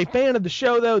you are a fan of the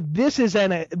show, though, this is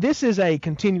a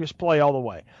continuous play all the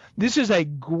way. This is a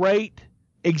great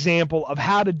example of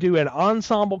how to do an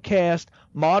ensemble cast,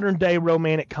 modern-day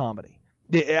romantic comedy.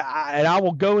 And I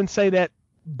will go and say that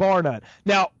bar none.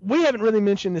 Now, we haven't really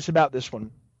mentioned this about this one.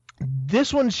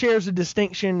 This one shares a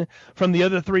distinction from the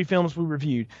other 3 films we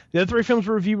reviewed. The other 3 films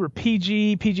we reviewed were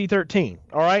PG-13,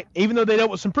 all right? Even though they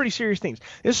dealt with some pretty serious things.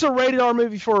 This is a rated R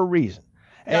movie for a reason.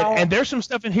 And there's some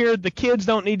stuff in here the kids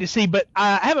don't need to see, but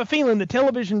I have a feeling the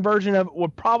television version of it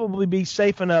would probably be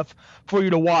safe enough for you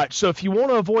to watch. So if you want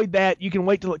to avoid that, you can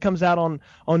wait till it comes out on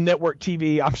network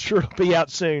TV. I'm sure it'll be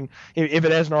out soon if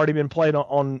it hasn't already been played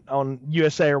on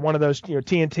USA or one of those,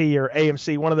 TNT or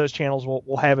AMC. One of those channels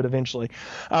will have it eventually.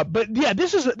 But yeah,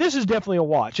 this is definitely a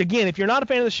watch. Again, if you're not a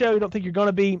fan of the show, you don't think you're going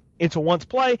to be, it's a once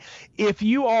play. If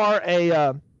you are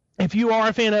a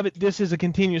fan of it, this is a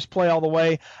continuous play all the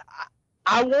way.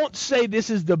 I won't say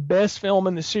this is the best film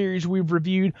in the series we've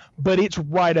reviewed, but it's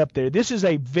right up there. This is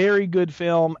a very good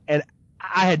film, and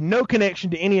I had no connection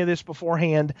to any of this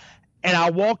beforehand, and I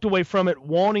walked away from it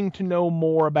wanting to know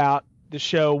more about the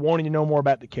show, wanting to know more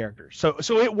about the characters.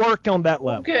 So it worked on that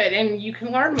level. Good, and you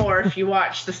can learn more if you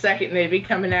watch the second movie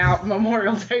coming out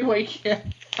Memorial Day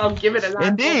weekend. I'll give it a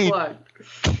nice plug.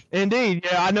 Indeed.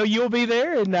 Yeah, I know you'll be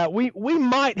there, and we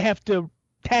might have to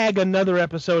tag another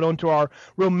episode onto our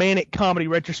romantic comedy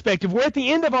retrospective. We're at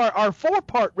the end of our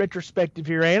 4-part retrospective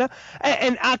here, Anna,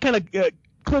 and I kind of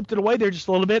clipped it away there just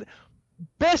a little bit.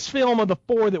 Best film of the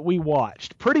 4 that we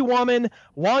watched: Pretty Woman,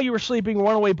 While You Were Sleeping,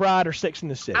 Runaway Bride, or Sex and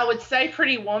the City? I would say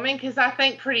Pretty Woman, because I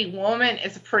think Pretty Woman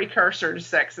is a precursor to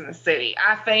Sex and the City.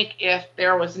 I think if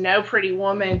there was no Pretty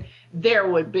Woman, there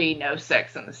would be no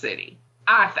Sex and the City.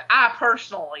 I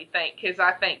personally think, because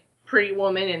I think Pretty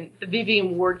Woman and the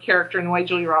Vivian Ward character and the way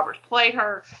Julia Roberts played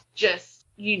her just,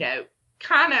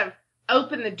 kind of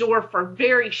opened the door for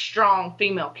very strong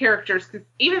female characters. Because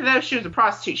even though she was a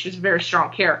prostitute, she was a very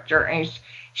strong character, and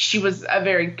she was a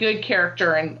very good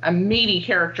character and a meaty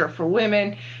character for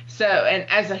women. So, and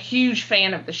as a huge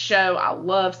fan of the show, I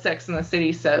love Sex and the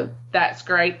City, so that's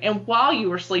great. And While You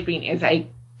Were Sleeping is a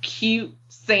cute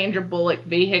Sandra Bullock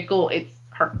vehicle. It's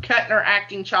her cutting her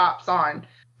acting chops on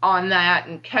that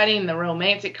and cutting the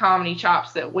romantic comedy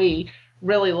chops that we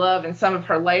really love in some of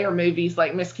her later movies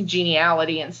like Miss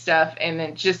Congeniality and stuff. And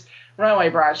then just Runaway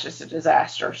Bride's just a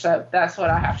disaster. So that's what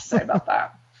I have to say about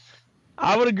that.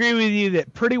 I would agree with you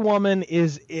that Pretty Woman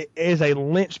is a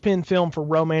linchpin film for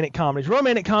romantic comedies.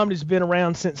 Romantic comedies have been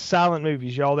around since silent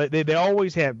movies, y'all. They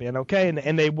always have been, okay?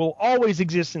 And they will always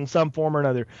exist in some form or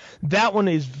another. That one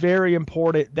is very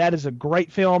important. That is a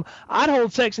great film. I'd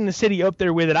hold Sex and the City up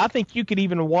there with it. I think you could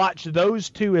even watch those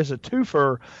two as a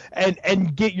twofer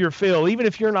and get your fill, even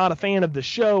if you're not a fan of the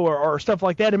show or stuff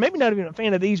like that, and maybe not even a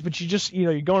fan of these, but you just,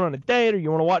 you're going on a date or you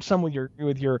want to watch some with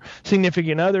your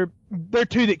significant other. They're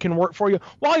two that can work for you.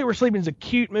 While You Were Sleeping is a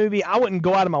cute movie. I wouldn't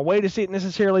go out of my way to see it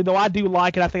necessarily, though I do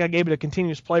like it. I think I gave it a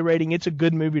continuous play rating. It's a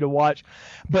good movie to watch.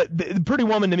 But the Pretty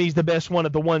Woman to me is the best one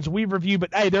of the ones we've reviewed.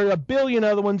 But hey, there are a billion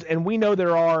other ones, and we know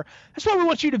there are. That's why we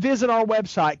want you to visit our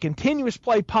website,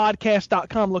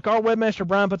 continuousplaypodcast.com. Look, our webmaster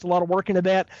Brian puts a lot of work into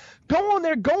that. Go on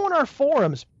there, go on our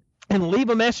forums, and leave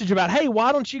a message about, hey,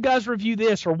 why don't you guys review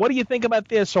this? Or what do you think about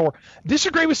this? Or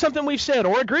disagree with something we've said,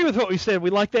 or agree with what we said. We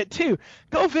like that too.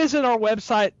 Go visit our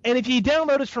website. And if you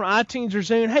download us from iTunes or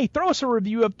Zune, hey, throw us a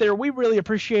review up there. We really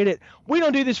appreciate it. We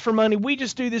don't do this for money. We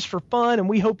just do this for fun. And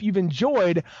we hope you've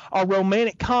enjoyed our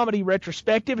romantic comedy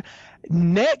retrospective.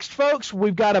 Next, folks,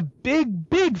 we've got a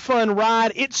big fun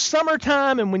ride. It's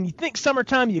summertime, and when you think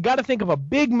summertime, you got to think of a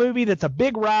big movie that's a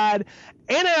big ride.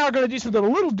 Anna and I are going to do something a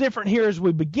little different here as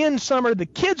we begin summer. The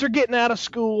kids are getting out of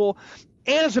school.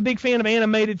 Anna's a big fan of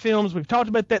animated films. We've talked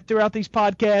about that throughout these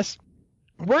podcasts.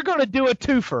 We're going to do a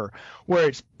twofer where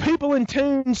it's People and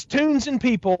Tunes, Tunes and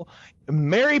People,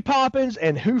 Mary Poppins,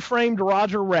 and Who Framed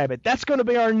Roger Rabbit. That's going to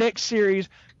be our next series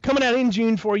coming out in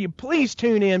June for you. Please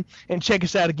tune in and check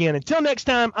us out again. Until next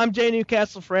time, I'm Jay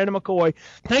Newcastle for Anna McCoy.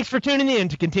 Thanks for tuning in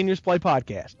to Continuous Play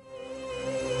Podcast.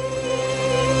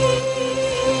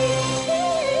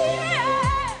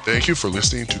 Thank you for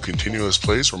listening to Continuous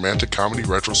Play's Romantic Comedy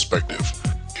Retrospective.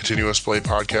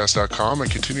 ContinuousPlayPodcast.com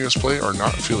and Continuous Play are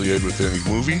not affiliated with any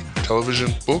movie,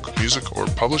 television, book, music, or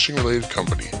publishing-related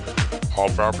company. All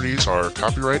properties are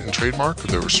copyright and trademark of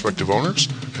their respective owners,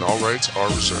 and all rights are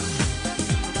reserved.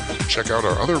 Check out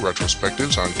our other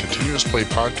retrospectives on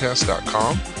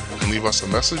ContinuousPlayPodcast.com and leave us a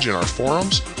message in our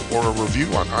forums or a review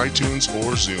on iTunes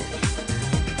or Zune.